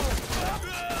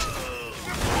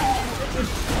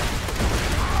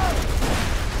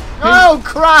 Oh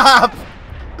crap!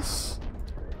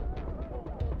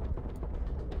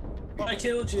 I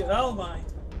killed you. Oh my.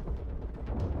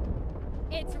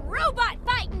 It's robot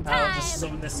fighting I'll time! just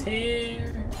summon this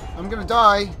here. I'm gonna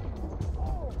die.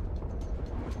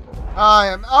 I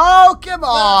am. Oh, come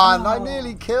on! No. I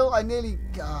nearly killed. I nearly.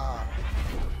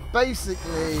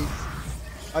 Basically,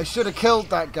 I should have killed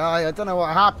that guy. I don't know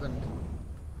what happened.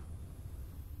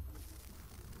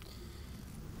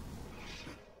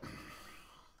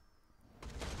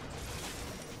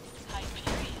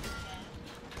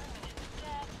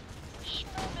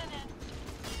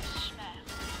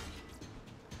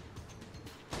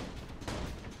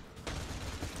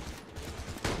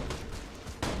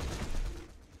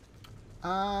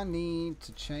 I need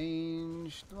to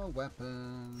change the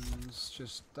weapons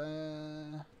just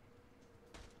there.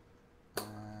 And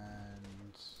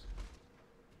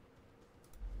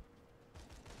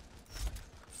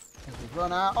we've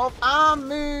run out of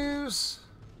ammus.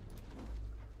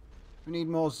 We need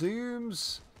more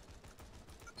zooms.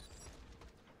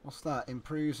 What's that?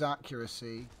 Improves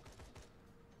accuracy.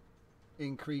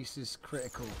 Increases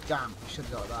critical. Damn, we should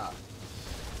have got that.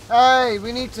 Hey,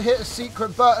 we need to hit a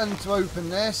secret button to open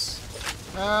this.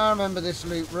 I remember this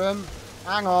loot room.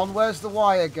 Hang on, where's the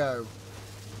wire go?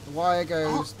 The wire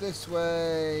goes this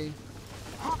way.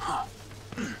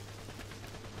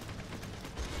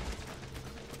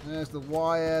 There's the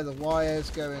wire's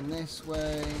going this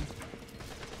way.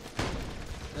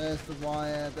 There's the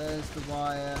wire,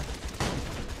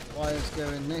 wire's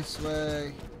going this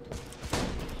way.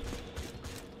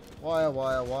 Wire.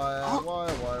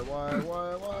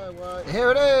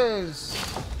 Here it is!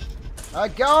 I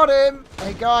got him!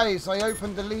 Hey guys, I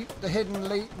opened the hidden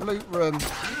loot room.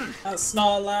 That's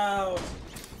not allowed.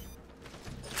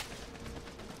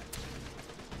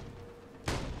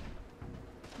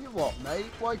 You what,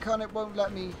 mate? Why can't it won't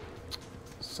let me?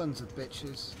 Sons of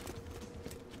bitches.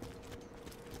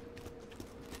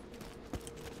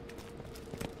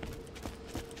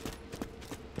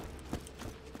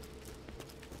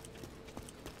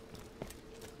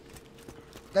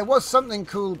 There was something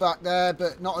cool back there,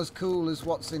 but not as cool as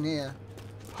what's in here.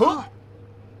 Huh?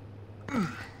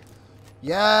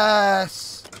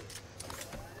 Yes!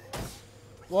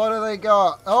 What do they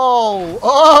got?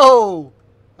 Oh!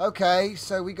 Okay,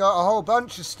 so we got a whole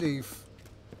bunch of stuff.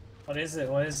 What is it?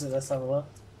 Let's have a look.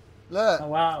 Look. Oh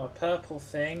wow, a purple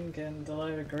thing and a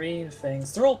load of green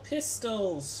things. They're all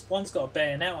pistols. One's got a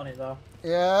bayonet on it though.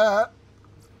 Yeah.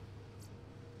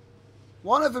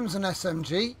 One of them's an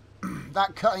SMG.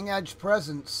 that cutting edge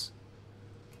presence.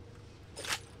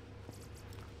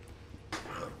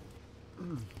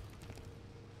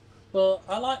 But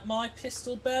I like my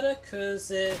pistol better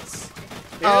because it's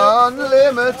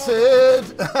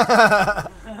unlimited.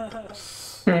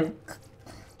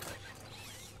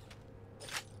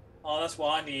 Oh, that's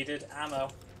what I needed, ammo.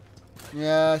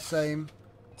 Yeah, same.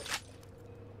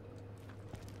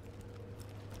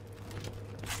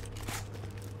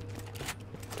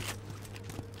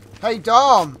 Hey,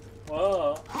 Dom.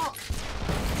 Whoa.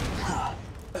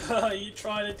 You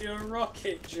trying to do a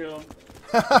rocket jump?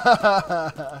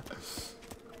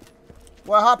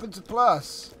 What happened to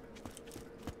Plus?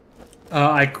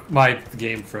 My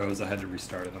game froze. I had to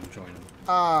restart it. I'm joining.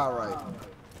 Ah, right.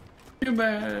 Too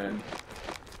bad.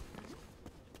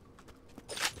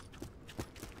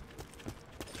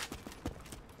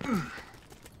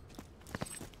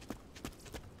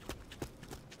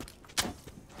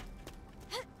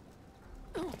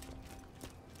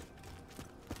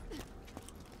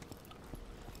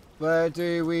 Where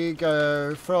do we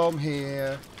go from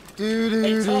here? Do do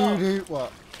Hey, do Tom. do.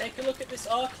 What? Take a look at this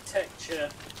architecture.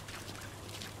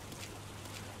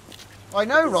 I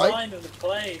know, right? Design of the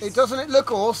place. Doesn't it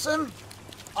look awesome?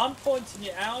 I'm pointing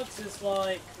it out as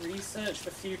like research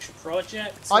for future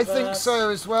projects. I of think us.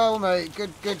 so as well, mate.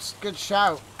 Good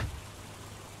shout.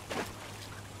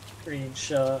 Green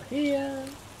shot here.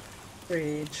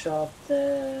 Green shot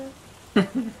there.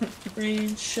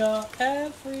 Green shot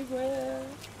everywhere.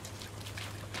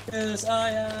 Because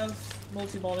I have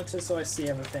multi-monitor, so I see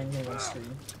everything here on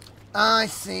screen. I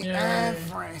see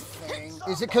everything.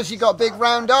 Is it because you got big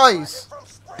round eyes?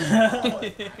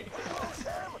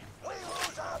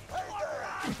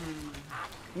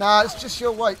 Nah, it's just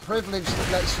your white privilege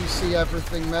that lets you see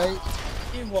everything, mate.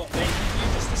 You what, mate?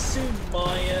 You just assumed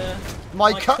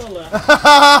My colour.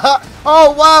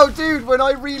 Oh wow, dude! When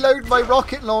I reload my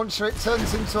rocket launcher, it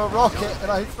turns into a rocket,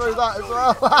 and I throw that as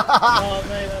well. Oh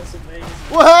mate, that's amazing.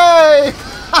 Way!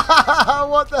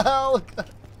 What the hell?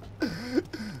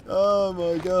 Oh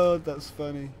my god, that's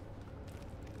funny.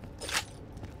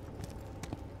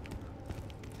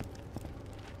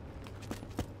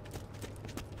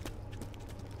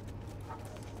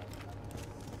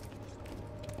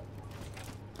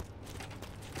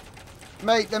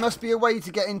 Mate, there must be a way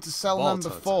to get into cell number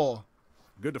 4.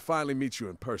 Good to finally meet you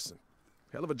in person.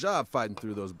 Hell of a job fighting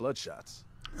through those bloodshots.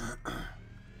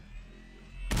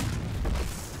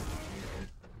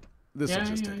 This'll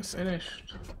just take a second.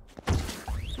 Finished.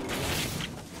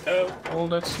 No. All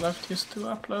that's left is to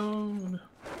upload.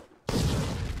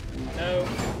 No.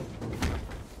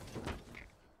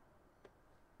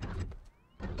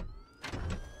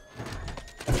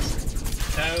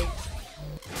 No.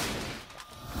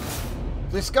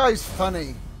 This guy's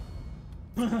funny.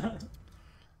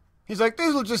 He's like,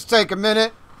 this'll just take a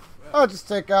minute. I'll just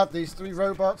take out these 3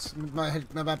 robots with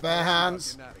my bare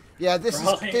hands. Yeah, this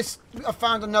is I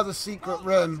found another secret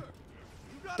room.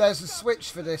 There's a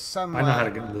switch for this somewhere. I know how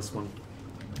to get into this one.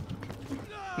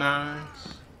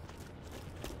 Nice.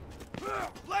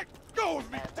 Let go of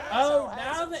me! Oh,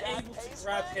 now they're able to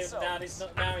grab him. Now he's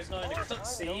not in a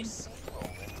cutscene.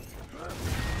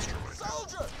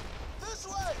 Soldier, this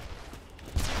way.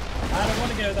 I don't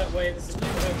want to go that way. There's a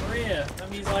loot over here. That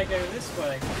means I go this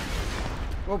way.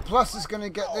 Well, Plus is going to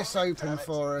get this open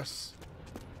for us.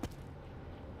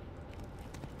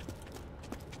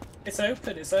 It's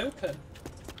open. It's open.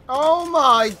 Oh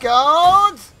my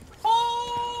god!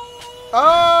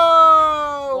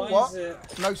 Oh! Why What? is it?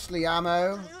 Mostly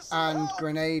ammo and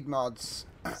grenade mods.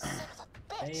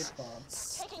 Grenade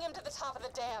mods. Taking him to the top of the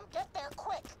dam. Get there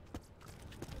quick.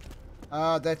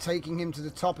 They're taking him to the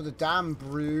top of the dam,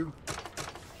 brew.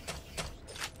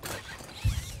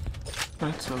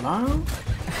 That's allowed.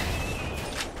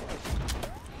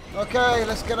 Okay,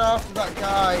 let's get after that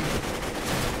guy.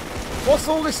 What's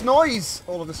all this noise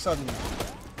all of a sudden?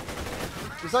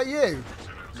 Is that you?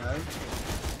 No.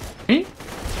 Me?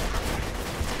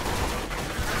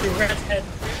 The redhead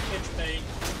privilege, mate.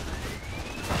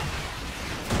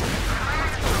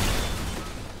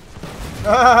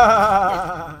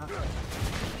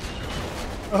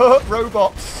 Oh,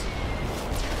 robots.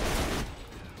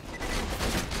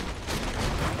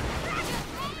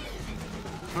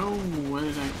 Oh, where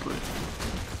did I put it?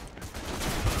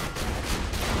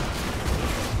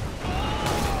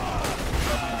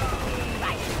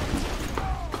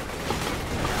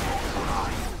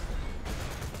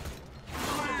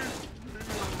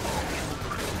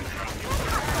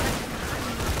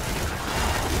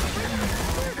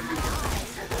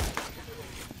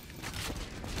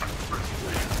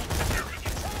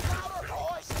 Louder,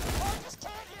 boys. Marcus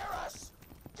can't hear us.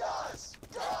 Guys,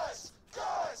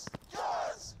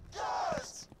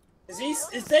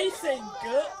 Is they saying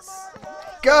guts?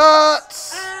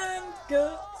 Guts! And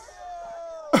guts.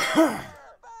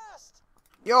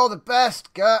 You're the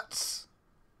best, Guts.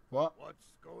 What?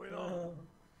 What's going on?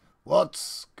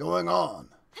 What's going on?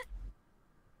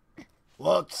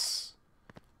 What's...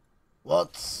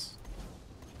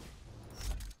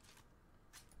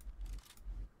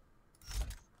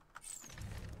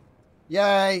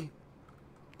 Yay.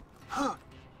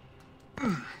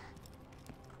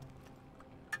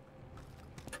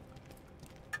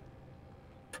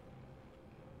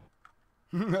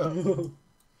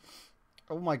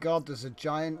 Oh my god, there's a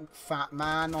giant fat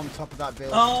man on top of that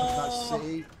building, on top of that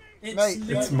city. Mate,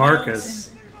 It's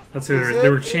Marcus. That's who they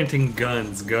were chanting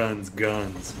guns, guns,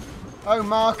 guns. Oh,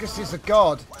 Marcus is a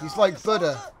god. He's like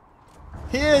Buddha.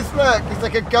 He is, look, he's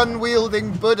like a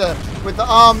gun-wielding Buddha with the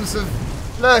arms of...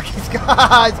 Look, he's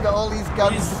got all these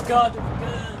guns. He's the god of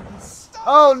guns.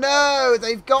 Oh no,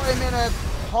 they've got him in a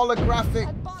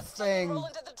holographic thing. Roll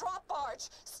into the drop barge.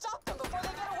 Stop them before they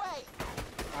get away.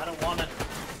 I don't want it.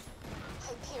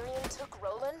 Hyperion took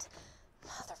Roland?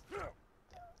 Mother...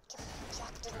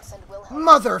 Jack didn't send Wilhelm.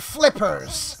 Mother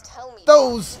flippers! Please tell me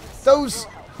Those Wilhelm.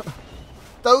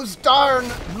 those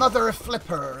darn mother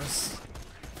flippers.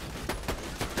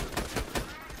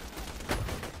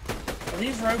 Are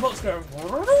these robots going...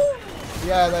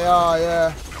 Yeah, they are,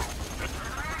 yeah.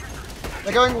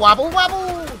 They're going wabble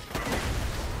wabble!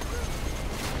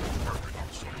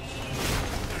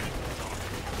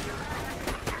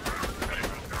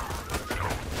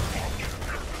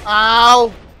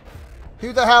 Ow!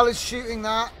 Who the hell is shooting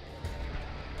that?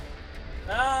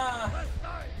 Ah!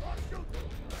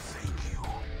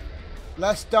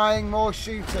 Less dying, more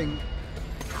shooting.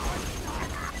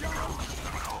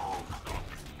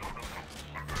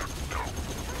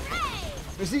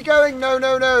 Is he going, no,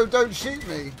 no, no, don't shoot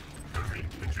me?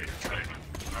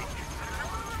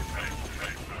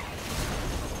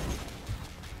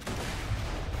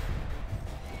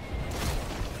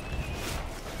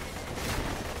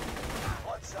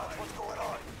 What's going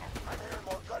on? I'm hearing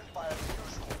more gunfire than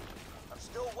usual. I'm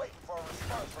still waiting for a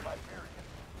response from Hyperion.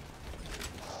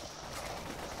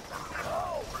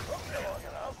 Oh, took me long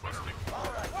enough. All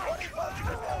right, 20 bucks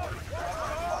to roll.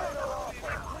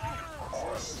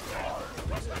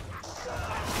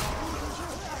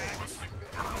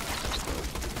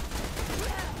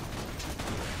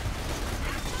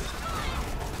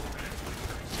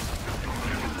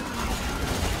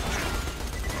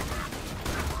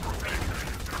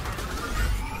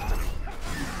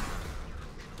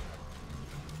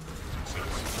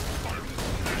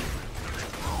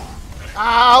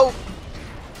 Ow!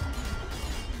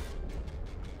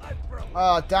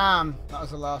 Oh, damn. That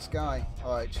was the last guy.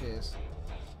 Alright, cheers.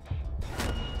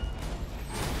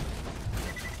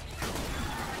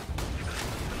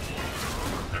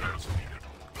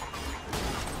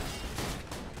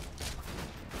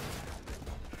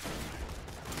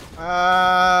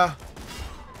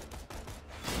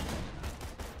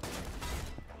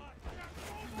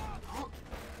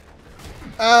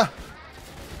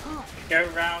 Go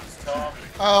round, Tom.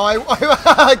 Oh,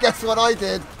 I guess what I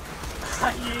did.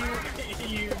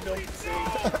 you numpty.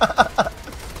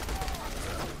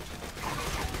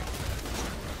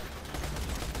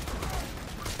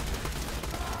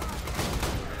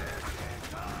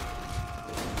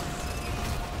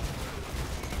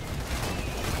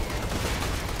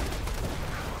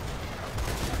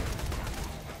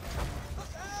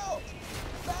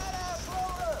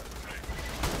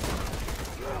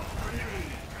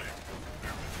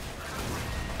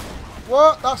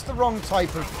 What? That's the wrong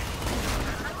type of...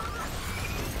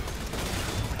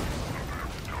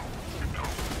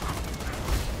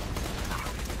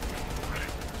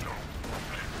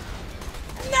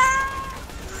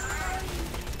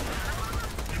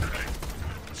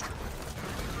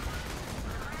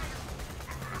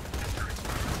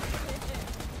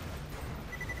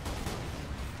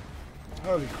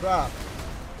 Holy crap.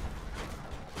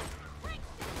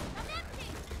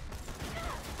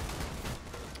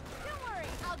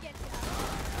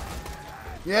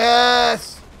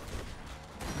 Yes!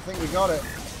 I think we got it.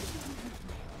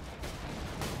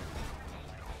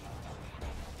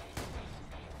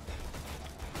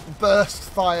 Burst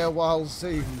fire while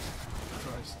zoomed.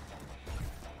 Christ.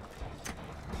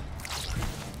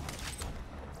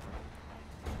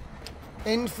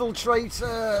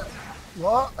 Infiltrator...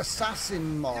 What?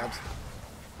 Assassin mod.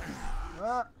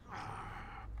 What?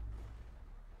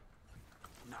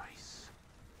 Nice.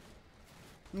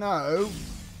 No.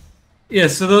 Yeah,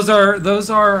 so those are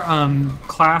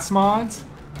class mods.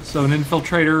 So an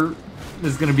infiltrator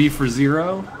is going to be for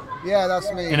 0, Yeah,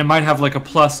 that's me. And it might have like a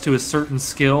plus to a certain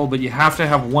skill, but you have to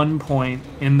have 1 point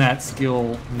in that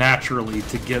skill naturally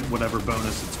to get whatever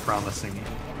bonus it's promising you.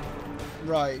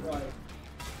 Right.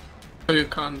 So you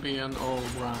can't be an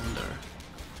all-rounder.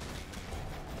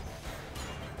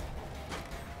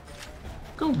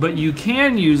 But you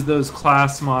can use those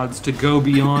class mods to go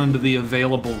beyond the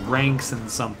available ranks in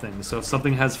something. So if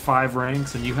something has 5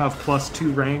 ranks and you have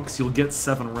 +2 ranks, you'll get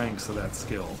 7 ranks of that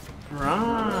skill.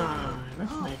 Right,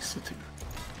 that makes it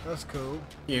That's cool.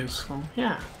 useful.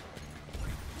 Yeah.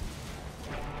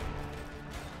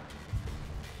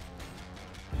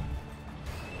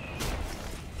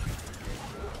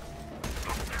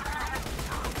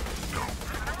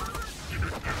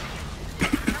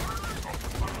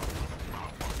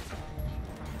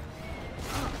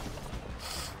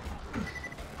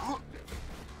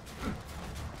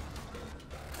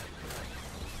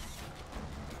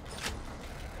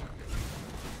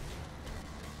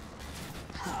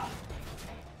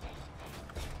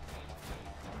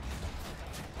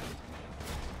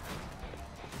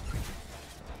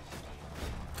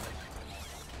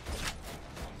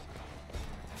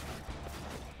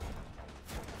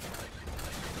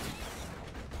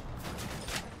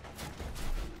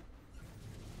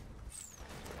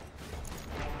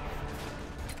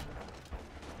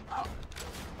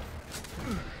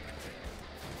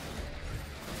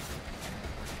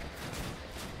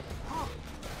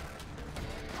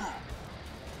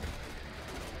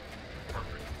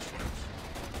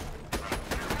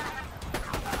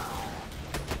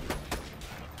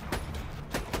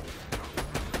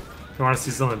 If you want to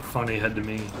see something funny, head to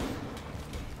me.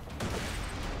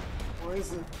 Where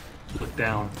is it? Look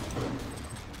down.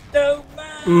 No,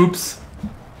 man! Oops.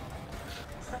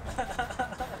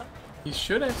 You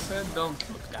should have said don't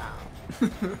look down.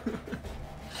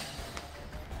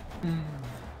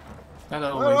 That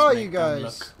always Where are make you them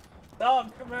guys? look.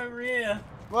 Dom, come over here.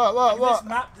 What, Look at what? this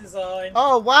map design.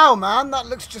 Oh, wow, man. That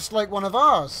looks just like one of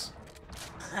ours.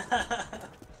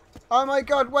 Oh my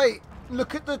god, wait.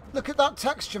 Look at that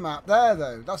texture map there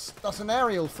though. That's an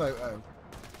aerial photo.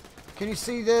 Can you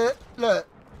see look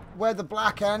where the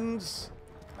black ends?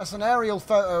 That's an aerial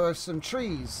photo of some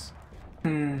trees.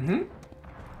 Mm-hmm.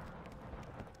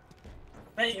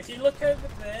 Mate, if you look over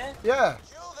there, Yeah.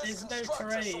 there's no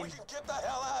terrain.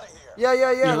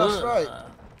 Yeah, that's right.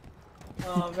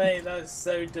 Oh mate, that's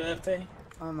so dirty.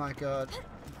 Oh my god.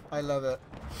 I love it.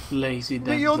 Lazy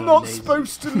But you're not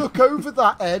supposed to look over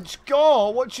that edge.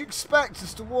 God, what do you expect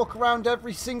us to walk around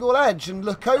every single edge and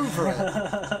look over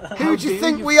it? Who do you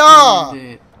think we are?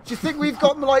 Do you think we've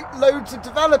got like loads of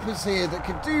developers here that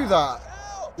could do that?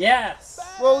 Yes.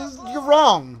 Well, you're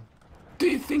wrong. Do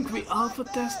you think we alpha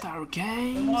test our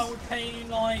games? Why would pay you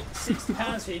like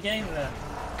 £60 for your game then?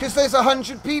 Because there's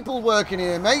 100 people working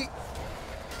here, mate.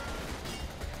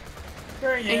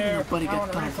 Ain't nobody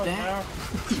got time for that.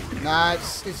 Nah,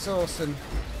 it's awesome.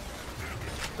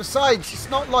 Besides, it's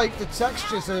not like the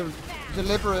textures are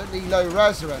deliberately low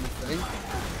res or anything.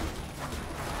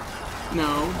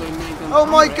 No, they made them. Oh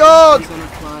my god!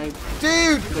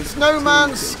 Dude, it's No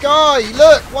Man's Sky.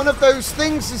 Look, one of those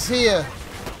things is here.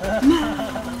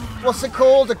 What's it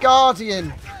called? A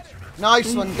Guardian.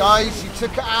 Nice one, guys. You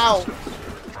took it out.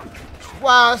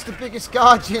 Wow, that's the biggest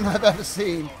Guardian I've ever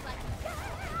seen.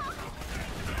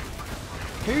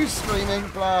 Who's screaming?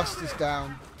 Blast is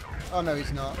down. Oh no,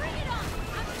 he's not.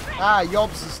 Ah,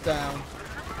 Yobs is down.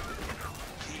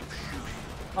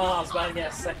 Oh, I was about to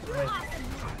get a second win.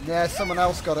 Yeah, someone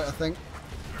else got it, I think.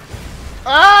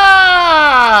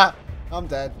 Ah! I'm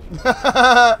dead.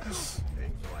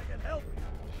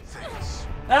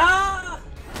 Ah!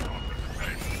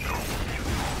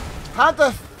 How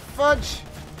the fudge?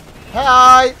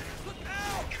 Hi!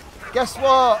 Guess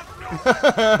what?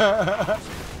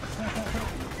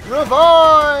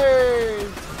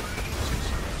 Revive!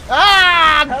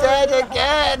 Ah! I'm dead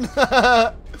again!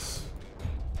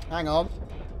 Hang on.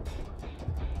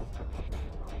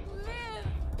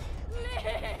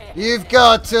 You've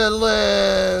got to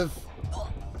live!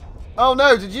 Oh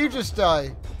no, did you just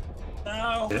die?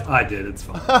 No. Yeah, I did, it's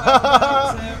fine.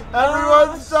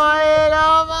 Everyone's dying!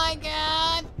 Oh my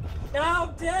god! No,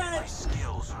 I'm dead!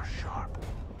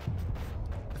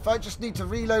 If I just need to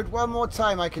reload one more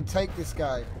time, I can take this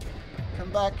guy. Come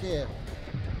back here.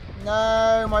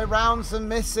 No, my rounds are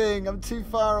missing. I'm too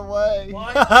far away.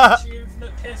 Why didn't you use the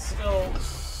pistol?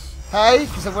 Hey,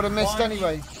 because I would have missed Why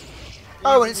anyway.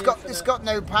 Oh, and it's got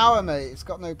no power, mate. It's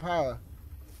got no power.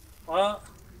 What?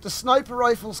 The sniper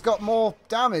rifle's got more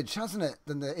damage, hasn't it,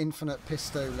 than the infinite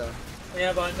pistola?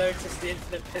 Yeah, but I noticed the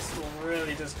infinite pistol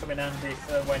really does come in handy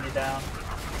for when you're down.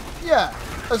 Yeah,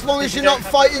 as long as you're not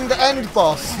fighting the end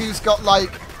boss who's got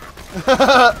like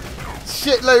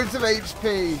shitloads of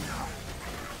HP.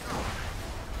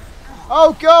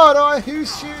 Oh god,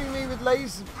 who's shooting me with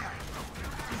lasers?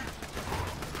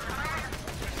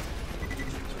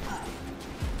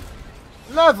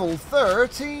 Level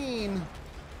 13.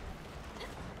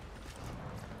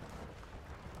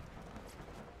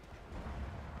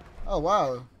 Oh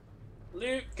wow.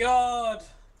 Loot God!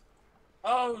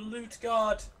 Oh, Loot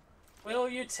God! Will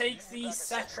you take the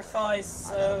sacrifice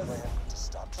of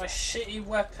my shitty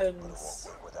weapons?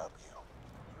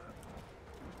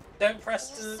 Don't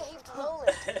press the...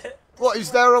 What,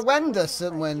 is there a Wender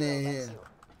somewhere near here?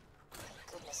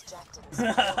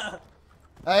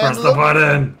 Press the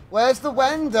button! Where's the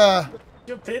Wender?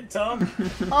 Jump in, Tom.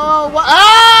 Oh, what?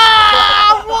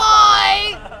 Ah!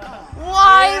 Why?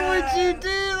 Why would you do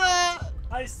that?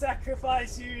 I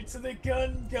sacrifice you to the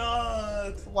gun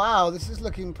god. Wow, this is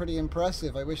looking pretty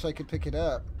impressive. I wish I could pick it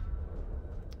up.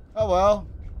 Oh well.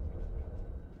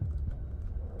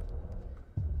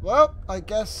 Well, I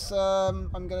guess I'm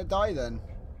gonna die then.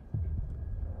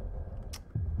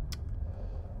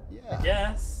 Yeah.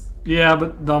 Yes. Yeah,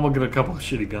 but Dom will get a couple of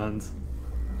shitty guns.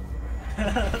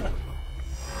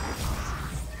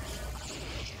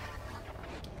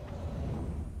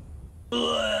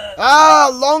 Ah,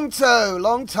 Longtoe!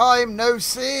 Long time no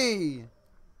see!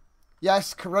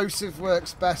 Yes, corrosive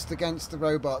works best against the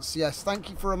robots. Yes, thank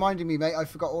you for reminding me, mate. I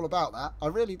forgot all about that. I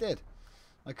really did.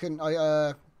 I couldn't...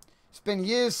 it's been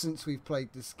years since we've played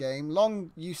this game.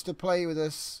 Long used to play with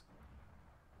us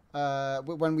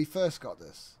when we first got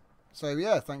this. So,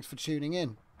 yeah, thanks for tuning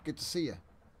in. Good to see you.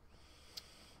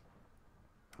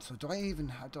 So, do I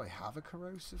have a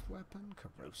corrosive weapon?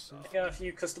 Corrosive? I got a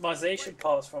few customization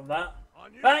parts from that.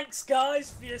 Thanks,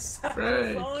 guys, for your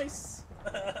sacrifice.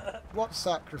 What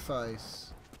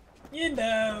sacrifice? You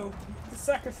know, the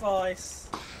sacrifice.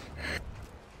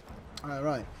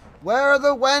 Alright. Where are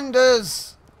the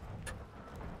Wenders?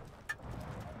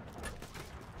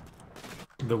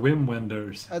 The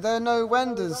Wenders. Are there no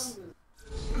Wenders?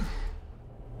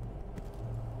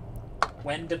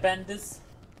 Wender benders?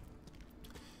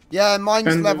 Yeah, mine's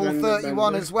Bender, level bender, 31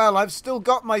 bender. as well. I've still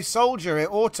got my soldier. It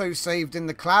auto-saved in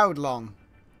the cloud long.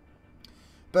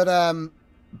 But,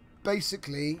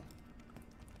 basically...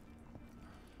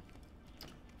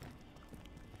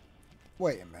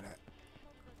 Wait a minute.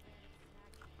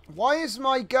 Why has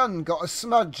my gun got a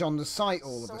smudge on the sight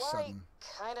all of a sudden?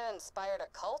 I kinda inspired a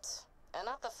cult, and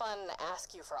not the fun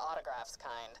ask you for autographs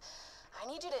kind. I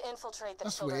need you to infiltrate the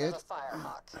That's children weird. of the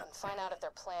Firehawk and find out if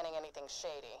they're planning anything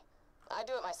shady. I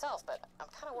do it myself, but I'm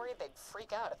kinda worried they'd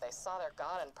freak out if they saw their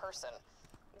god in person.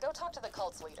 Go talk to the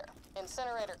cult's leader,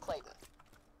 Incinerator Clayton.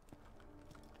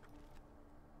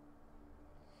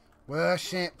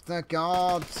 Worship the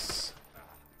gods.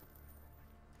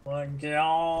 My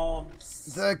gods.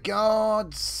 The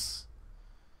gods.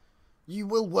 You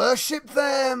will worship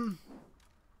them.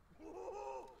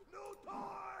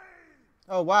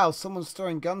 Oh wow, someone's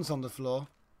throwing guns on the floor.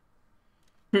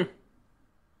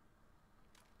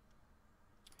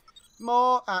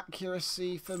 More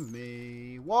accuracy for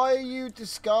me. Why are you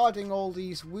discarding all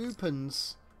these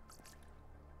weapons?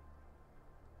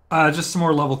 Just some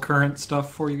more level current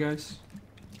stuff for you guys.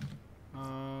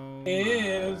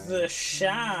 Ew, the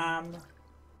sham.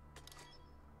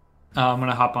 I'm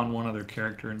gonna hop on one other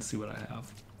character and see what I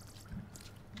have.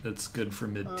 That's good for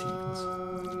mid-teens.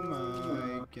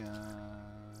 Oh my god.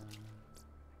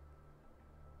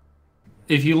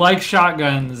 If you like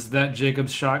shotguns, that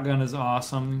Jacob's shotgun is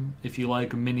awesome. If you like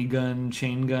minigun,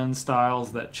 chain gun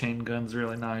styles, that chain gun's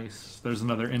really nice. There's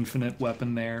another infinite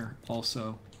weapon there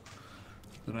also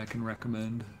that I can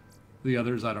recommend. The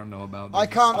others I don't know about.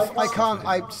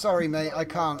 I'm sorry mate, I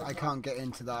can't get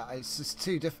into that. It's just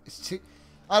too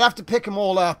I'd have to pick them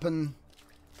all up, and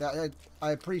I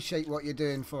appreciate what you're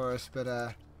doing for us,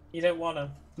 but You don't want to.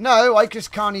 no, I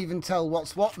just can't even tell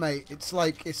what's what, mate. It's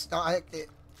like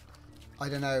I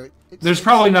don't know. There's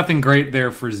probably nothing great there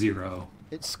for Zero.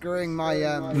 It's screwing my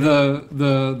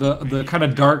The kind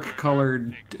of dark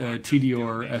colored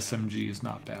TDR SMG is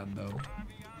not bad though.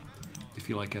 If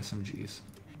you like SMGs.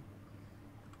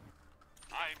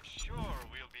 I'm sure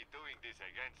we'll be doing this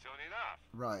again soon enough.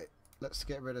 Right. Let's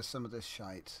get rid of some of this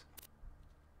shite.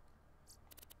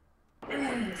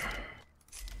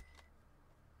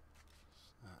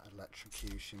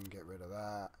 Electrocution, get rid of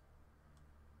that.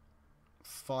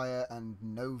 Fire and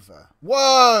Nova.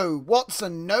 Whoa! What's a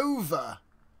Nova?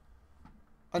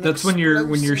 That's when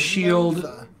your shield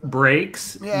Nova.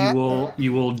 breaks, Yeah.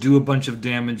 you will do a bunch of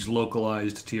damage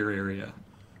localized to your area.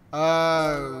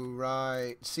 Oh,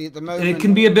 right. See, at the moment... And it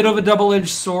can be a bit of a double-edged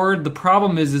sword. The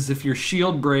problem is if your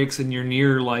shield breaks and you're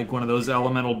near, like, one of those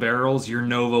elemental barrels, your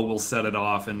Nova will set it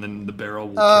off, and then the barrel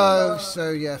will kill Oh, you.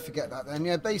 so, yeah, forget that then.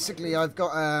 Yeah, basically, I've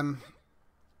got,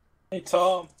 Hey,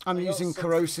 Tom. I'm I got using something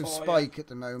corrosive for you. spike at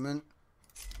the moment.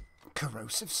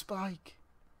 Corrosive spike?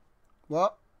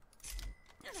 What?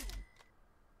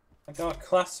 I got a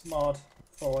class mod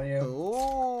for you.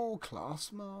 Oh,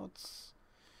 class mods.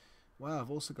 Wow,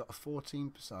 I've also got a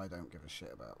 14%. I don't give a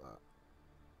shit about that.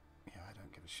 Yeah, I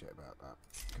don't give a shit about that.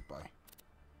 Goodbye.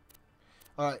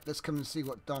 Alright, let's come and see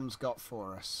what Dom's got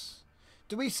for us.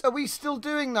 Are we still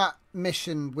doing that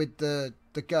mission with the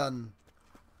gun?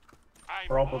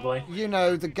 Probably. You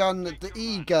know, the gun, the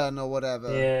E-gun or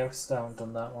whatever. Yeah, we still haven't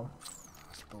done that one.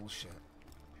 That's bullshit.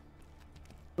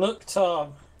 Look,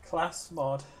 Tom. Class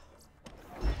mod.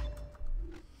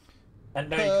 And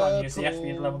no, you can't use the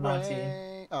FB level 19.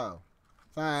 Rain. Oh.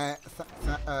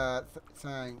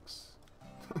 Thanks.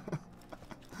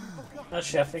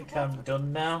 Actually, I think I'm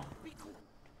done now.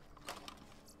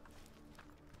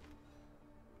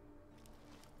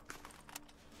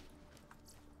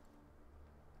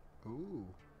 Ooh.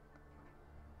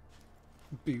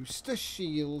 Booster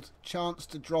shield. Chance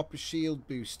to drop a shield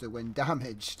booster when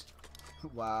damaged.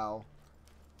 Wow.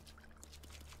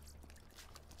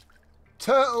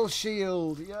 Turtle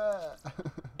shield, yeah.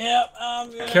 Yep,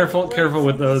 Careful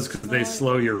with those because they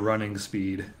slow your running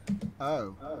speed.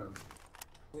 Oh.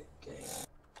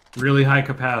 Really high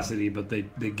capacity, but they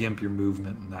gimp your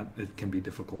movement, and that it can be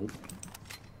difficult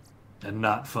and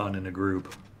not fun in a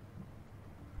group.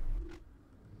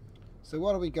 So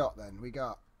what do we got then? We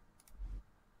got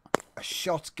a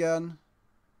shotgun.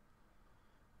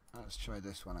 Let's try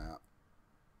this one out.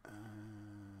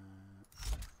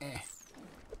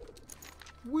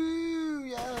 Woo,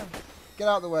 yeah. Get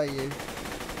out of the way, you.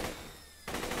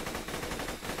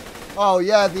 Oh,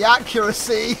 yeah, the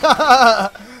accuracy.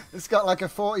 It's got like a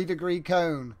 40-degree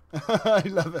cone. I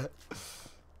love it.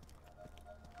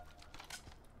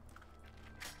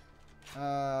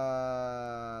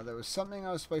 There was something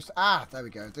I was supposed to... Ah, there we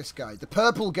go. This guy. The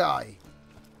purple guy.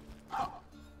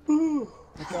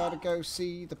 I gotta go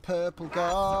see the purple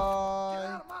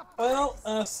guy.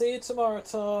 Well, see you tomorrow,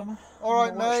 Tom. All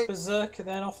right, watch mate. Berserk and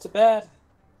then off to bed.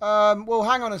 Well,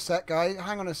 hang on a sec, guys.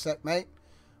 Hang on a sec, mate.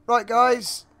 Right,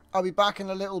 guys. I'll be back in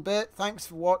a little bit. Thanks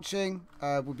for watching.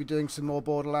 We'll be doing some more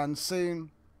Borderlands soon.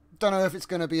 Don't know if it's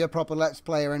going to be a proper Let's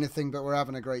Play or anything, but we're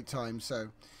having a great time. So,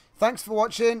 thanks for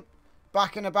watching.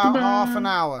 Back in about half an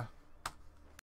hour.